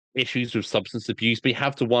issues with substance abuse, but you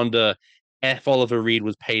have to wonder if Oliver Reed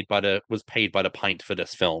was paid by the pint for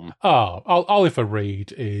this film. Oh, Oliver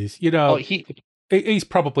Reed is, he's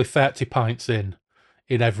probably 30 pints in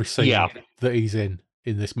every scene that he's in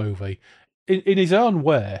this movie. In his own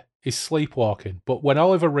way, he's sleepwalking, but when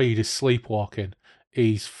Oliver Reed is sleepwalking,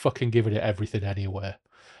 he's fucking giving it everything anyway.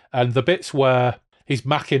 And the bits where he's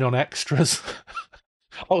macking on extras.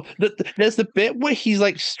 Oh, there's the bit where he's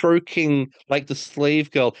like stroking like the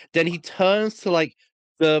slave girl. Then he turns to like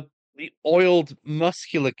the oiled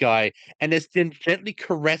muscular guy and then gently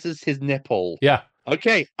caresses his nipple. Yeah.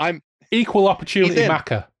 Okay, I'm equal opportunity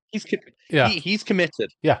macker. He's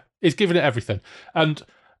committed. Yeah, he's giving it everything. And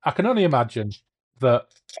I can only imagine that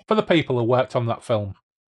for the people who worked on that film,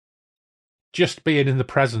 just being in the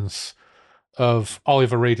presence of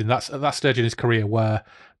Oliver Reed at that stage in his career where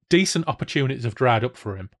decent opportunities have dried up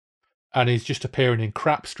for him and he's just appearing in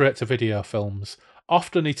crap straight-to-video films.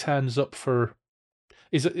 Often he turns up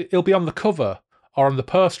he'll be on the cover or on the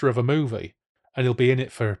poster of a movie and he'll be in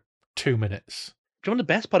it for 2 minutes. Do you know what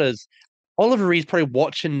the best part is? Oliver Reed's probably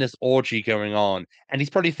watching this orgy going on and he's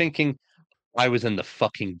probably thinking, I was in the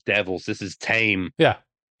fucking Devils. This is tame. Yeah,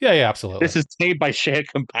 absolutely. This is tame by sheer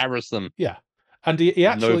comparison. Yeah. And he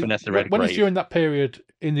actually, when he's during that period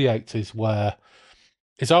in the 80s where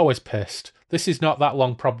he's always pissed, this is not that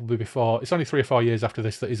long probably before, it's only 3 or 4 years after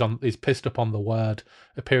this that he's pissed up on The Word,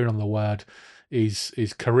 appearing on The Word.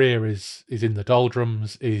 His career is in the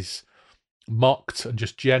doldrums, is mocked and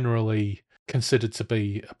just generally considered to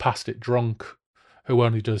be a past it drunk who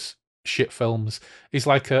only does shit films. He's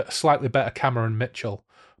like a slightly better Cameron Mitchell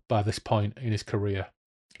by this point in his career.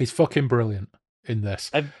 He's fucking brilliant in this.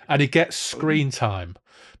 And he gets screen time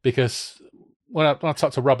because when I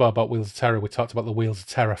talked to Robbo about Wheels of Terror, we talked about the Wheels of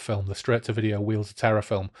Terror film, the straight-to-video Wheels of Terror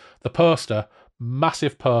film. The poster,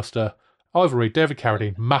 massive poster. Oliver Reed, David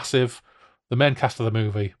Carradine, massive. The main cast of the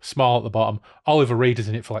movie, small at the bottom. Oliver Reed is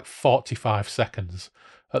in it for like 45 seconds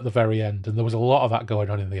at the very end, and there was a lot of that going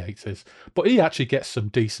on in the 80s. But he actually gets some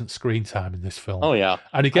decent screen time in this film. Oh yeah,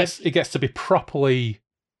 and he gets to be properly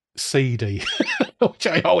seedy, which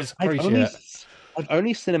I always appreciate. I've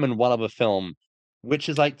only seen him in one other film, which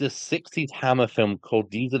is like this 60s Hammer film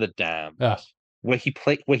called These Are the Damned, where he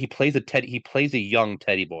plays a young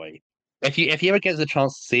teddy boy. If you ever get the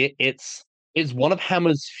chance to see it, it's one of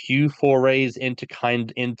Hammer's few forays into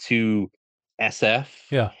SF.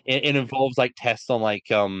 Yeah, it involves like tests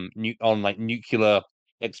on nuclear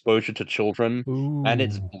exposure to children. Ooh. And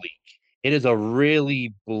it's bleak. It is a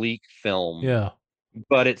really bleak film. Yeah,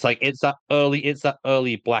 but it's that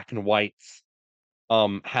early black and white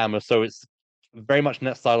Hammer, so it's very much in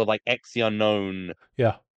that style of like X the Unknown.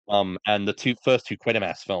 Yeah. And the first two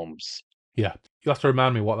Quatermass films. Yeah, you'll have to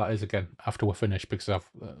remind me what that is again after we're finished because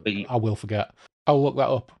I will forget. I'll look that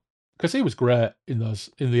up because he was great in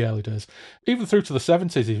the early days. Even through to the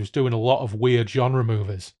 70s, he was doing a lot of weird genre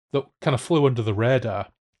movies that kind of flew under the radar.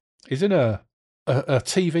 He's in a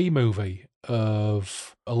TV movie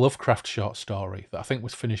of a Lovecraft short story that I think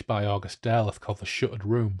was finished by August Derleth called The Shuttered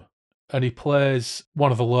Room. And he plays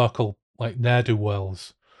one of the local like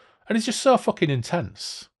ne'er-do-wells. And he's just so fucking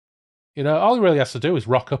intense. You know, all he really has to do is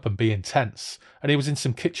rock up and be intense. And he was in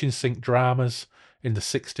some kitchen sink dramas in the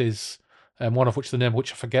 60s, and one of which the name of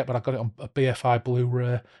which I forget, but I got it on a BFI Blu-ray,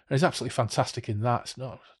 and he's absolutely fantastic in that. It's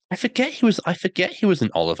not. I forget he was in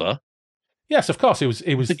Oliver. Yes, of course, he was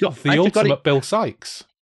the ultimate Bill Sykes.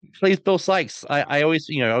 He plays Bill Sykes. I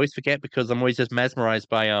always forget because I'm always just mesmerized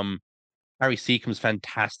by Harry Seacombe's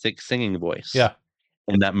fantastic singing voice. Yeah.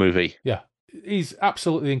 In that movie. Yeah. He's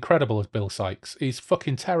absolutely incredible as Bill Sykes. He's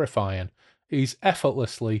fucking terrifying. He's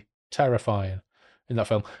effortlessly terrifying in that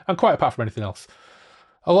film. And quite apart from anything else,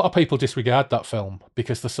 a lot of people disregard that film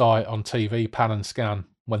because they saw it on TV, pan and scan,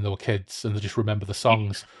 when they were kids, and they just remember the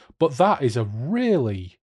songs. But that is a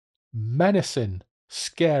really menacing,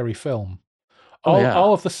 scary film.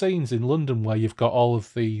 All of the scenes in London where you've got all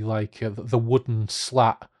of the the wooden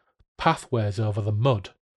slat pathways over the mud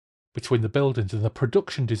between the buildings and the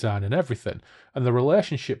production design and everything, and the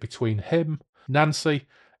relationship between him, Nancy,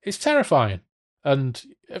 it's terrifying. And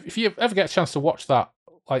if you ever get a chance to watch that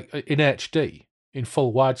like in HD, in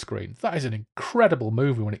full widescreen, that is an incredible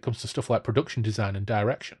movie when it comes to stuff like production design and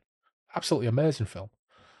direction. Absolutely amazing film.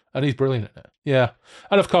 And he's brilliant in it. Yeah.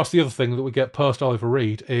 And of course, the other thing that we get post Oliver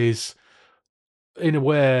Reed is, in a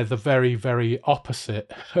way, the very, very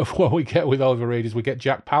opposite of what we get with Oliver Reed is we get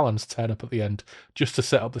Jack Palance turn up at the end just to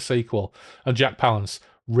set up the sequel. And Jack Palance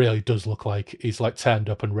really does look like he's like turned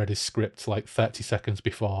up and read his script like 30 seconds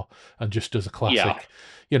before and just does a classic. Yeah.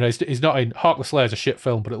 You know, he's not in Heartless Lair's a shit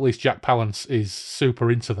film, but at least Jack Palance is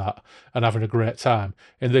super into that and having a great time.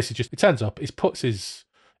 In this, he turns up, he puts his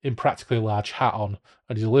impractically large hat on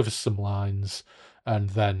and he delivers some lines, and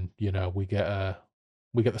then, you know, we get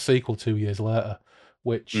the sequel 2 years later,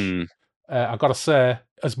 which I've got to say,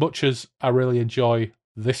 as much as I really enjoy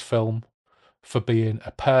this film for being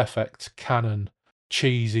a perfect canon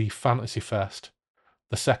cheesy fantasy fest,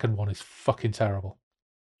 the second one is fucking terrible.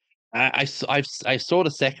 I saw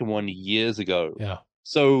the second one years ago. Yeah.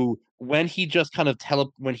 So when he just kind of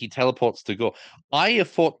teleports to GOR, I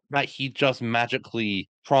thought that he just magically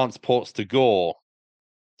transports to GOR.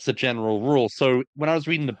 It's a general rule. So when I was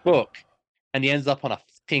reading the book and he ends up on a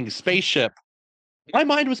fucking spaceship, my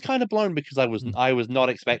mind was kind of blown because I was not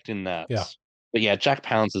expecting that. Yeah. But yeah, Jack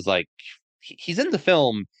Palance is like, he's in the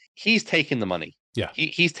film. He's taking the money. Yeah.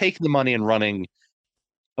 He's taking the money and running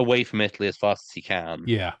away from Italy as fast as he can.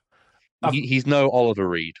 Yeah. He's no Oliver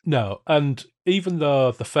Reed. No, and even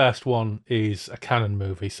though the first one is a canon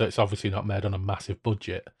movie, so it's obviously not made on a massive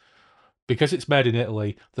budget, because it's made in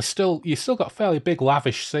Italy, you still got fairly big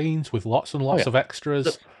lavish scenes with lots and lots of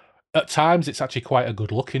extras. At times, it's actually quite a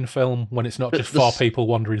good-looking film when it's not just four people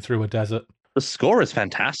wandering through a desert. The score is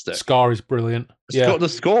fantastic. The score is brilliant. The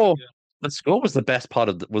score was the best part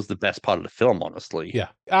of the film, honestly. Yeah,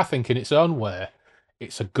 I think in its own way,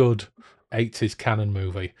 it's a good 80s canon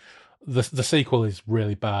movie. The sequel is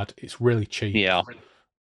really bad. It's really cheap. Yeah.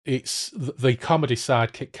 It's the comedy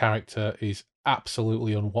sidekick character is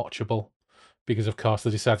absolutely unwatchable. because, of course,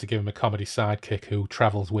 they decide to give him a comedy sidekick who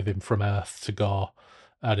travels with him from Earth to GOR,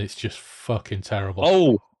 and it's just fucking terrible.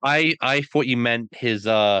 Oh, I thought you meant his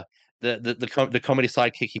the comedy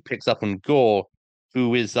sidekick he picks up on GOR,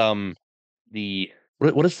 who is the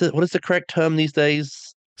what is the correct term these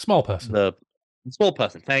days? Small person. The small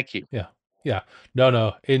person. Thank you. Yeah.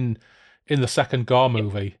 No. In the second GOR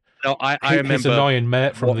movie, no, I remember his annoying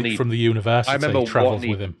mate from the university travels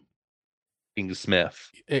with him. King Smith.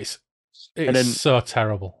 It's so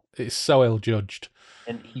terrible. It's so ill-judged.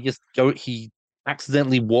 And he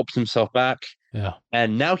accidentally warps himself back. Yeah.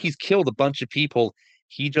 And now he's killed a bunch of people.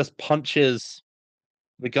 He just punches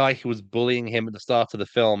the guy who was bullying him at the start of the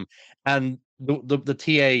film, and the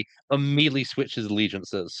TA immediately switches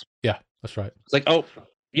allegiances. Yeah, that's right. It's like, oh,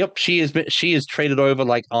 yep, she is traded over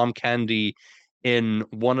like arm candy in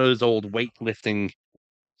one of those old weightlifting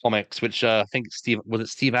comics, which I think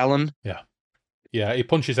Steve Allen? Yeah, he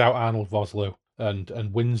punches out Arnold Vosloo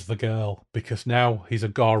and wins the girl because now he's a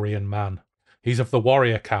Gorian man. He's of the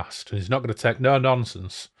warrior caste and he's not going to take no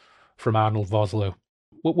nonsense from Arnold Vosloo.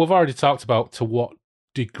 We've already talked about to what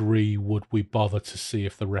degree would we bother to see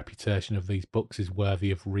if the reputation of these books is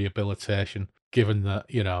worthy of rehabilitation, given that,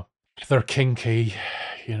 they're kinky,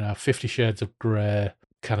 50 Shades of Grey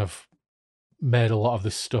kind of made a lot of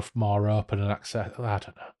this stuff more open and access. I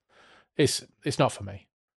don't know. It's not for me.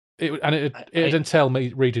 It'd entail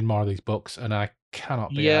me reading more of these books, and I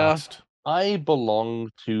cannot be asked. I belong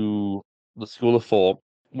to the school of thought,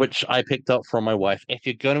 which I picked up from my wife. If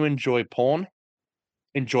you're going to enjoy porn,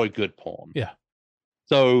 enjoy good porn. Yeah.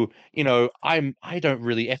 So, I don't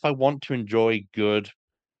really, if I want to enjoy good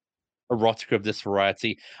erotica of this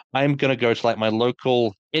variety, I'm going to go to like my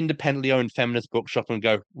local independently owned feminist bookshop and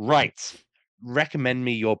go, right, recommend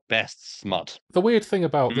me your best smut. The weird thing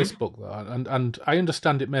about this book, though, and I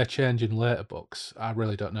understand it may change in later books, I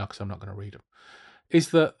really don't know because I'm not going to read them, is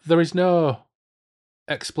that there is no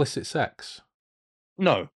explicit sex.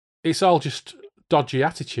 No. It's all just dodgy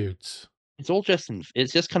attitudes.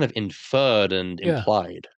 It's just kind of inferred and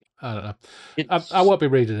implied. I don't know. I won't be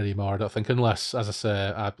reading anymore, I don't think, unless, as I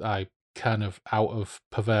say, I kind of out of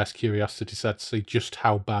perverse curiosity decided to see just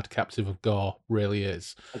how bad Captive of GOR really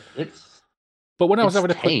is. But when I was having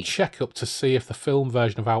a quick check-up to see if the film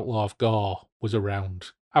version of Outlaw of GOR was around,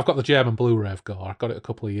 I've got the German Blu-ray of GOR. I got it a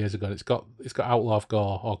couple of years ago, and it's got Outlaw of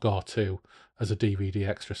GOR or GOR 2 as a DVD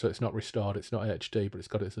extra, so it's not restored, it's not HD, but it's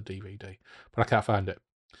got it as a DVD. But I can't find it.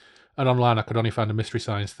 And online I could only find a Mystery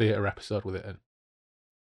Science Theatre episode with it in.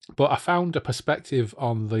 But I found a perspective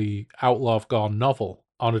on the Outlaw of GOR novel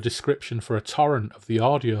on a description for a torrent of the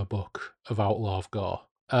audiobook of Outlaw of GOR.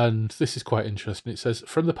 And this is quite interesting. It says,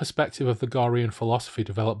 from the perspective of the Gorian philosophy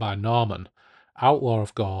developed by Norman, Outlaw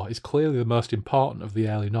of GOR is clearly the most important of the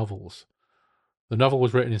early novels. The novel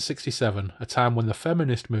was written in 1967, a time when the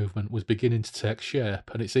feminist movement was beginning to take shape,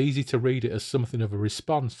 and it's easy to read it as something of a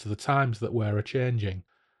response to the times that were a-changing.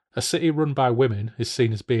 A city run by women is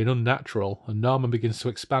seen as being unnatural, and Norman begins to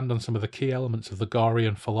expand on some of the key elements of the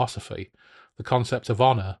Gorian philosophy, the concept of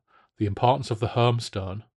honour, the importance of the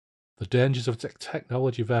homestone, the dangers of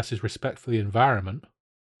technology versus respect for the environment.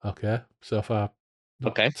 Okay, so far,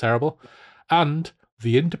 not terrible. And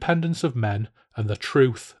the independence of men and the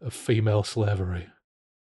truth of female slavery.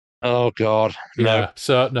 Oh, God. Yeah, no.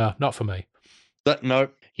 So, no, not for me. No,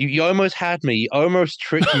 you almost had me. You almost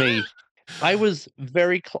tricked me. I was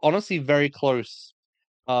honestly very close.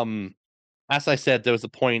 As I said, there was a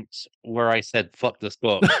point where I said, fuck this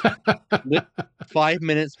book. 5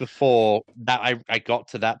 minutes before that, I got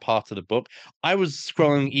to that part of the book, I was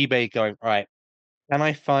scrolling eBay going, all right, can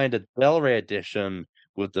I find a Del Rey edition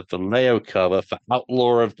with the Vallejo cover for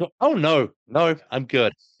Outlaw of... Oh, no, I'm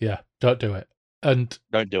good. Yeah, don't do it. And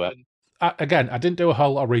don't do it. I didn't do a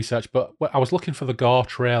whole lot of research, but I was looking for the GOR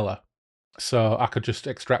trailer so I could just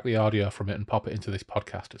extract the audio from it and pop it into this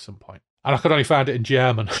podcast at some point. And I could only find it in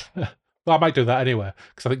German. Well, I might do that anyway,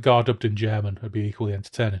 because I think GOR dubbed in German would be equally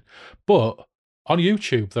entertaining. But on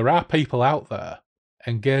YouTube, there are people out there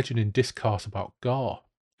engaging in discourse about GOR,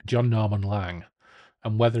 John Norman Lang,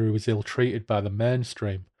 and whether he was ill-treated by the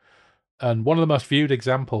mainstream. And one of the most viewed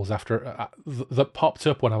examples that popped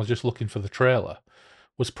up when I was just looking for the trailer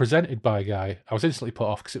was presented by a guy. I was instantly put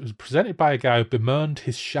off because it was presented by a guy who bemoaned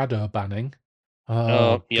his shadow banning.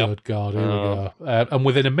 Oh, good God, here we go. And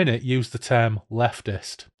within a minute used the term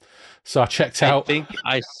leftist. So I checked out. I think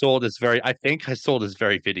I saw this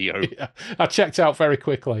very video. Yeah, I checked out very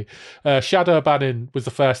quickly. Shadow banning was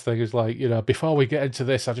the first thing. It's like, before we get into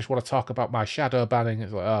this, I just want to talk about my shadow banning.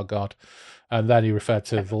 It's like, oh God. And then he referred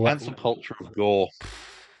to the cancel culture of GOR.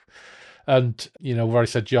 And, we've already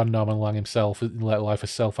said John Norman Lang himself in later life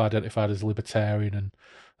has self-identified as libertarian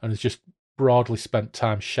and has just broadly spent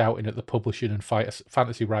time shouting at the publishing and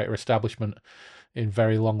fantasy writer establishment in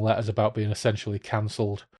very long letters about being essentially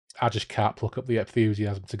cancelled. I just can't pluck up the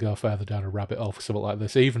enthusiasm to go further down a rabbit hole for something like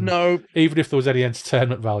this, even if there was any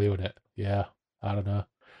entertainment value in it. Yeah, I don't know.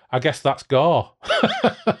 I guess that's GOR.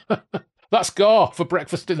 That's GOR for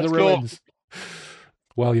Breakfast in the Ruins.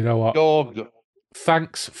 Well, you know what? GOR.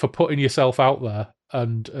 Thanks for putting yourself out there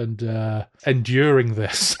and enduring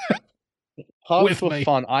this with me.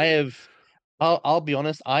 Fun. I'll be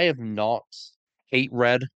honest, I have not hate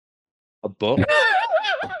read a book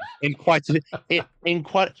in quite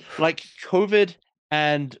like COVID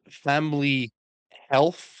and family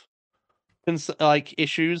health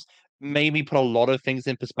issues made me put a lot of things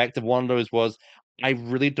in perspective. One of those was I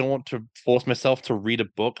really don't want to force myself to read a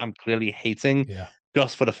book I'm clearly hating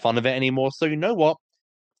just for the fun of it anymore. So you know what?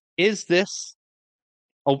 Does this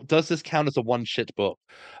count as a one shit book?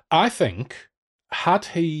 I think had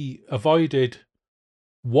he avoided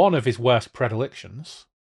one of his worst predilections,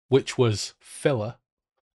 which was filler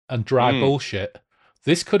and dry bullshit,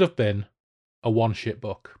 this could have been a one shit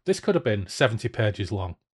book. This could have been 70 pages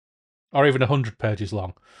long, or even 100 pages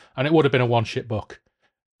long, and it would have been a one shit book.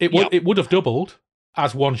 It would have doubled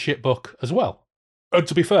as one shit book as well. And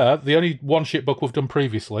to be fair, the only one shit book we've done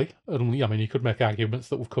previously, and I mean, you could make arguments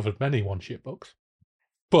that we've covered many one shit books,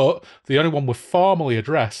 but the only one we've formally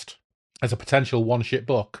addressed as a potential one shit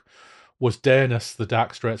book was Daenus, The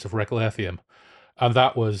Dark Straits of Reglathium. And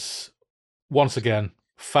that was, once again,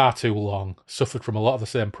 far too long, suffered from a lot of the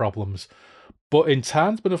same problems. But in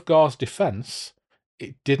Tansman of Gor's defence,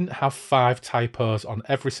 it didn't have 5 typos on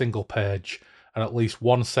every single page and at least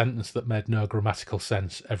one sentence that made no grammatical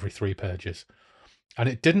sense every 3 pages. And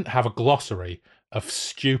it didn't have a glossary of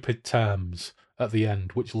stupid terms at the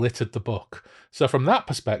end, which littered the book. So from that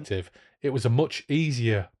perspective, it was a much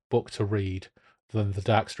easier book to read than The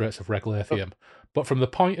Dark Straits of Reglathium. But from the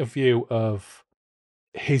point of view of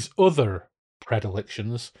his other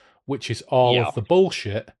predilections, which is all of the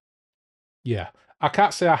bullshit, I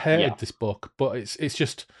can't say I hated this book, but it's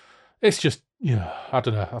just I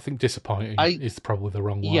don't know. I think disappointing is probably the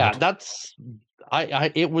wrong word. Yeah,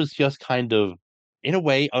 it was just kind of, in a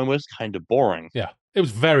way, almost kind of boring. Yeah, it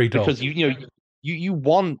was very dull. Because you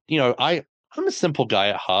want, I'm a simple guy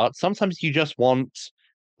at heart. Sometimes you just want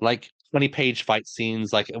 20-page fight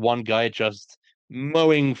scenes, like one guy just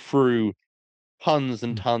mowing through tons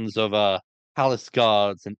and tons of palace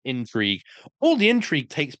guards and intrigue. All the intrigue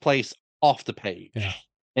takes place off the page. Yeah.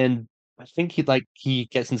 And I think he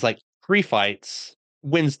gets into 3 fights,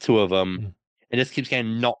 wins 2 of them, and just keeps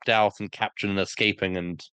getting knocked out and captured and escaping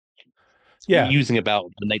and musing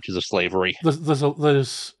about the natures of slavery.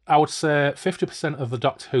 There's I would say 50% of the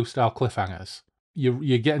Doctor Who style cliffhangers.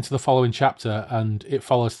 You get into the following chapter and it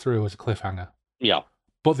follows through as a cliffhanger. Yeah.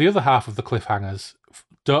 But the other half of the cliffhangers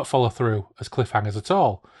don't follow through as cliffhangers at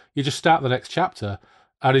all. You just start the next chapter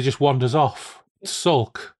and he just wanders off,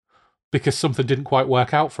 sulk, because something didn't quite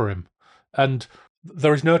work out for him. And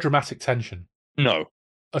there is no dramatic tension. No.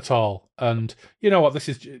 At all. And you know what? This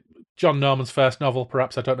is John Norman's first novel,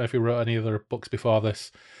 perhaps. I don't know if he wrote any other books before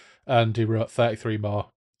this. And he wrote 33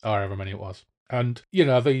 more, or however many it was. And,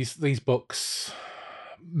 these books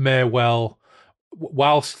may well,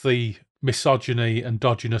 whilst the misogyny and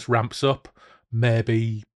dodginess ramps up,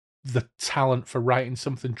 maybe the talent for writing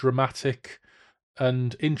something dramatic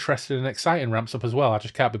and interesting and exciting ramps up as well. I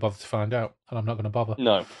just can't be bothered to find out, and I'm not going to bother.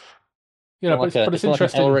 No. But it's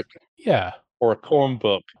interesting. Like yeah. Or a Corm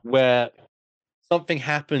book where something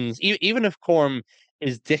happens, even if Corm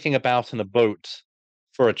is dicking about in a boat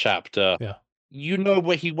for a chapter,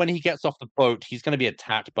 when he gets off the boat, he's going to be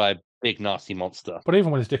attacked by a big nasty monster. But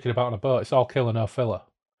even when he's dicking about on a boat, it's all killer, no filler.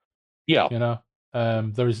 Yeah.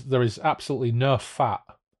 There is absolutely no fat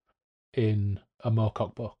in a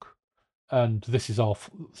Moorcock book. And this is all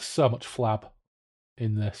so much flab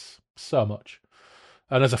in this. So much.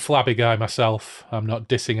 And as a flabby guy myself, I'm not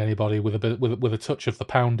dissing anybody with a touch of the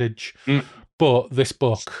poundage. But this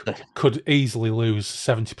book could easily lose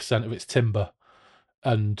 70% of its timber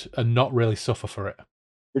and not really suffer for it.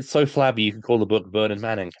 It's so flabby you can call the book Vernon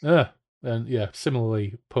Manning. Yeah. And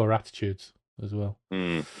similarly poor attitudes as well.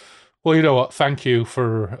 Well, you know what? Thank you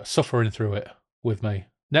for suffering through it with me.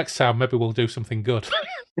 Next time, maybe we'll do something good.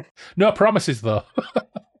 No promises, though.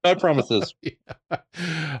 No promises.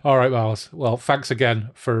 All right, Miles. Well, thanks again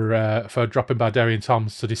for dropping by Derry and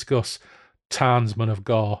Tom's to discuss Tansman of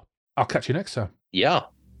GOR. I'll catch you next time. Yeah.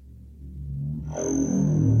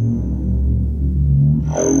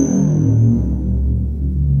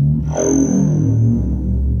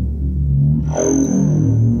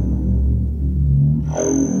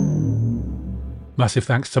 Massive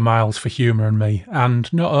thanks to Miles for humouring me,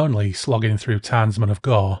 and not only slogging through Townsmen of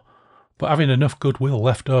Gore, but having enough goodwill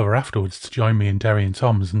left over afterwards to join me in Derry and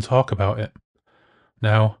Tom's and talk about it.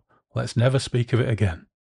 Now, let's never speak of it again.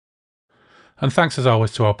 And thanks as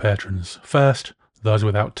always to our patrons. First, those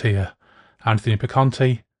without tier: Anthony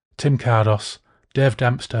Piconti, Tim Cardos, Dave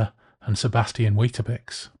Dempster, and Sebastian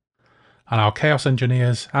Weetabix. And our Chaos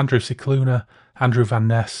Engineers: Andrew Cicluna, Andrew Van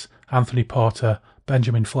Ness, Anthony Porter,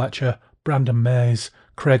 Benjamin Fletcher, Brandon Mays,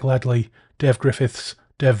 Craig Ledley, Dave Griffiths,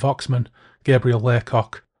 Dave Voxman, Gabriel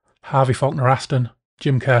Laycock, Harvey Faulkner Aston,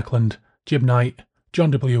 Jim Kirkland, Jim Knight,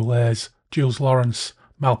 John W. Lays, Jules Lawrence,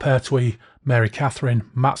 Mal Pertwee, Mary Catherine,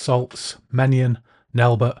 Matt Saltz, Menyon,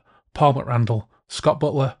 Nelbert, Paul McRandall, Scott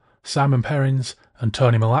Butler, Simon Perrins, and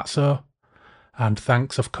Tony Milazzo. And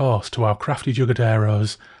thanks, of course, to our crafty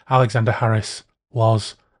jugaderos: Alexander Harris,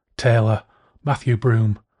 Loz, Taylor, Matthew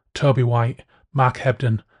Broom, Toby White, Mark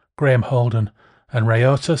Hebden, Graham Holden, and Ray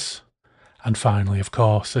Otis. And finally, of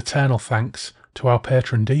course, eternal thanks to our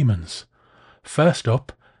patron demons. First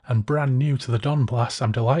up, and brand new to the Don Blast,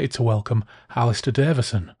 I'm delighted to welcome Alistair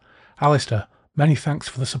Davison. Alistair, many thanks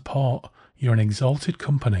for the support. You're an exalted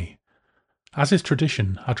company. As is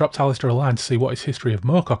tradition, I dropped Alistair a line to see what his history of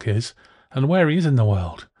Moorcock is and where he is in the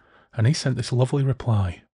world, and he sent this lovely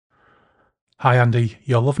reply. Hi Andy,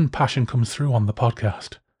 your love and passion comes through on the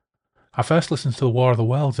podcast. I first listened to the War of the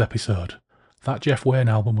Worlds episode. That Jeff Wayne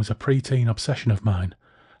album was a pre-teen obsession of mine,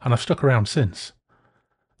 and I've stuck around since.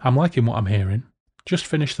 I'm liking what I'm hearing. Just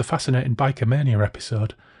finished the fascinating Biker Mania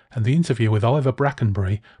episode, and the interview with Oliver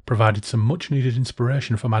Brackenbury provided some much-needed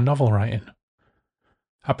inspiration for my novel writing.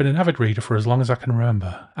 I've been an avid reader for as long as I can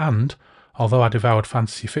remember, and, although I devoured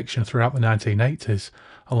fantasy fiction throughout the 1980s,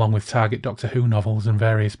 along with Target Doctor Who novels and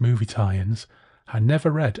various movie tie-ins, I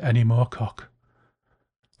never read any Moorcock.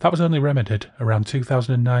 That was only remedied around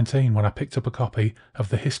 2019 when I picked up a copy of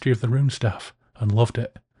The History of the Runestaff and loved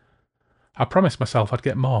it. I promised myself I'd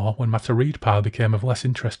get more when my to-read pile became of less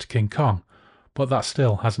interest to King Kong, but that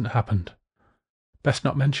still hasn't happened. Best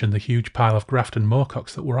not mention the huge pile of Grafton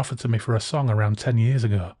Moorcocks that were offered to me for a song around 10 years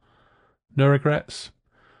ago. No regrets?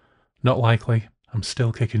 Not likely. I'm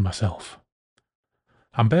still kicking myself.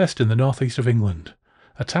 I'm based in the northeast of England,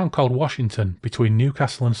 a town called Washington between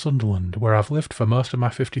Newcastle and Sunderland, where I've lived for most of my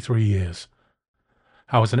 53 years.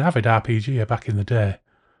 I was an avid RPGer back in the day,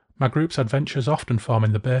 my group's adventures often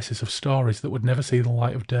forming the basis of stories that would never see the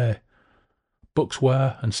light of day. Books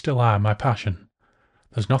were, and still are, my passion.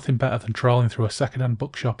 There's nothing better than trawling through a second-hand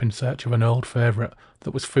bookshop in search of an old favourite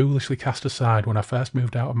that was foolishly cast aside when I first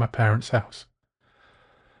moved out of my parents' house.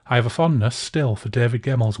 I have a fondness still for David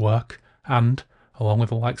Gemmell's work, and, along with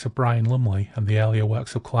the likes of Brian Lumley and the earlier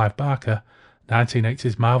works of Clive Barker,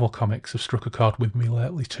 1980s Marvel comics have struck a chord with me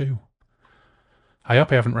lately too. I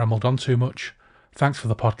hope I haven't rambled on too much. Thanks for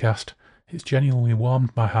the podcast. It's genuinely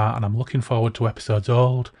warmed my heart and I'm looking forward to episodes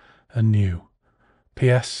old and new.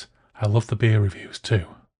 P.S. I love the beer reviews too.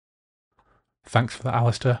 Thanks for that,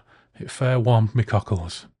 Alistair. It fair warmed me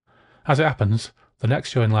cockles. As it happens, the next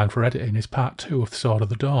show in line for editing is part 2 of The Sword of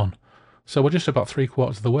the Dawn, so we're just about 3/4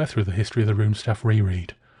 of the way through the History of the Runestaff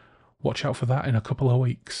reread. Watch out for that in a couple of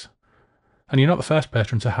weeks. And you're not the first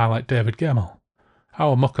patron to highlight David Gemmell.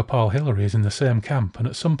 Our mucker Paul Hillary is in the same camp, and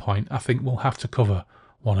at some point I think we'll have to cover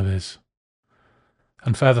one of his.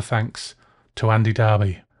 And further thanks to Andy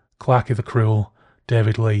Darby, Clarky the Cruel,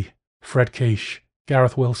 David Lee, Fred Quiche,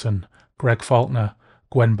 Gareth Wilson, Greg Faulkner,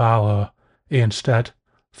 Gwen Barlow, Ian Stead,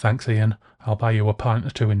 thanks Ian, I'll buy you a pint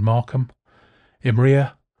or two in Morecambe,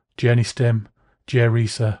 Imria, Jenny Stim, Jay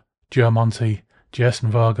Reeser, Joe Monty, Jason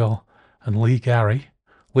Vogel, and Lee Gary.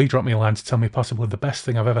 Lee dropped me a line to tell me possibly the best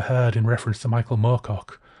thing I've ever heard in reference to Michael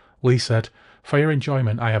Moorcock. Lee said, "For your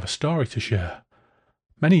enjoyment, I have a story to share.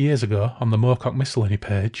 Many years ago, on the Moorcock Miscellany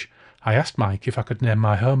page, I asked Mike if I could name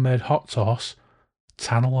my homemade hot sauce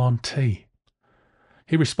Tannerlawn Tea.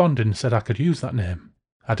 He responded and said I could use that name.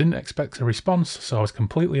 I didn't expect a response, so I was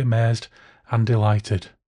completely amazed and delighted.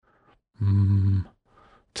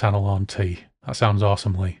 Tannerlawn Tea. That sounds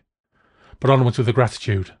awesome, Lee. But onwards with the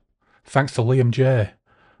gratitude. Thanks to Liam J.,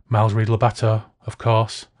 Miles Reed-Labato, of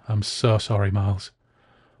course. I'm so sorry, Miles.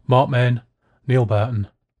 Mort Main, Neil Burton,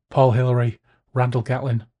 Paul Hillary, Randall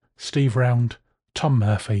Gatlin, Steve Round, Tom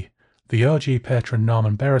Murphy, the OG patron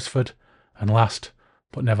Norman Beresford, and last,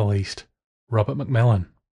 but never least, Robert McMillan.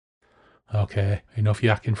 Okay, enough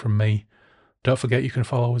yakking from me. Don't forget you can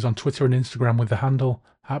follow us on Twitter and Instagram with the handle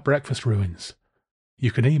 @BreakfastRuins.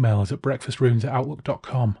 You can email us at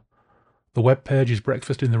breakfastruins@outlook.com. The webpage is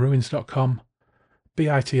breakfastintheruins.com.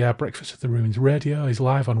 BITR Breakfast at the Ruins Radio is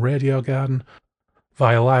live on Radio Garden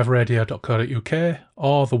via liveradio.co.uk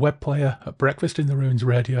or the web player at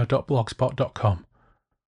breakfastintheruinsradio.blogspot.com.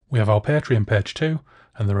 We have our Patreon page too,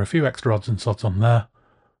 and there are a few extra odds and sods on there.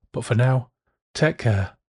 But for now, take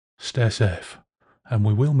care, stay safe, and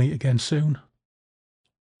we will meet again soon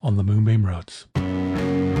on the Moonbeam Roads.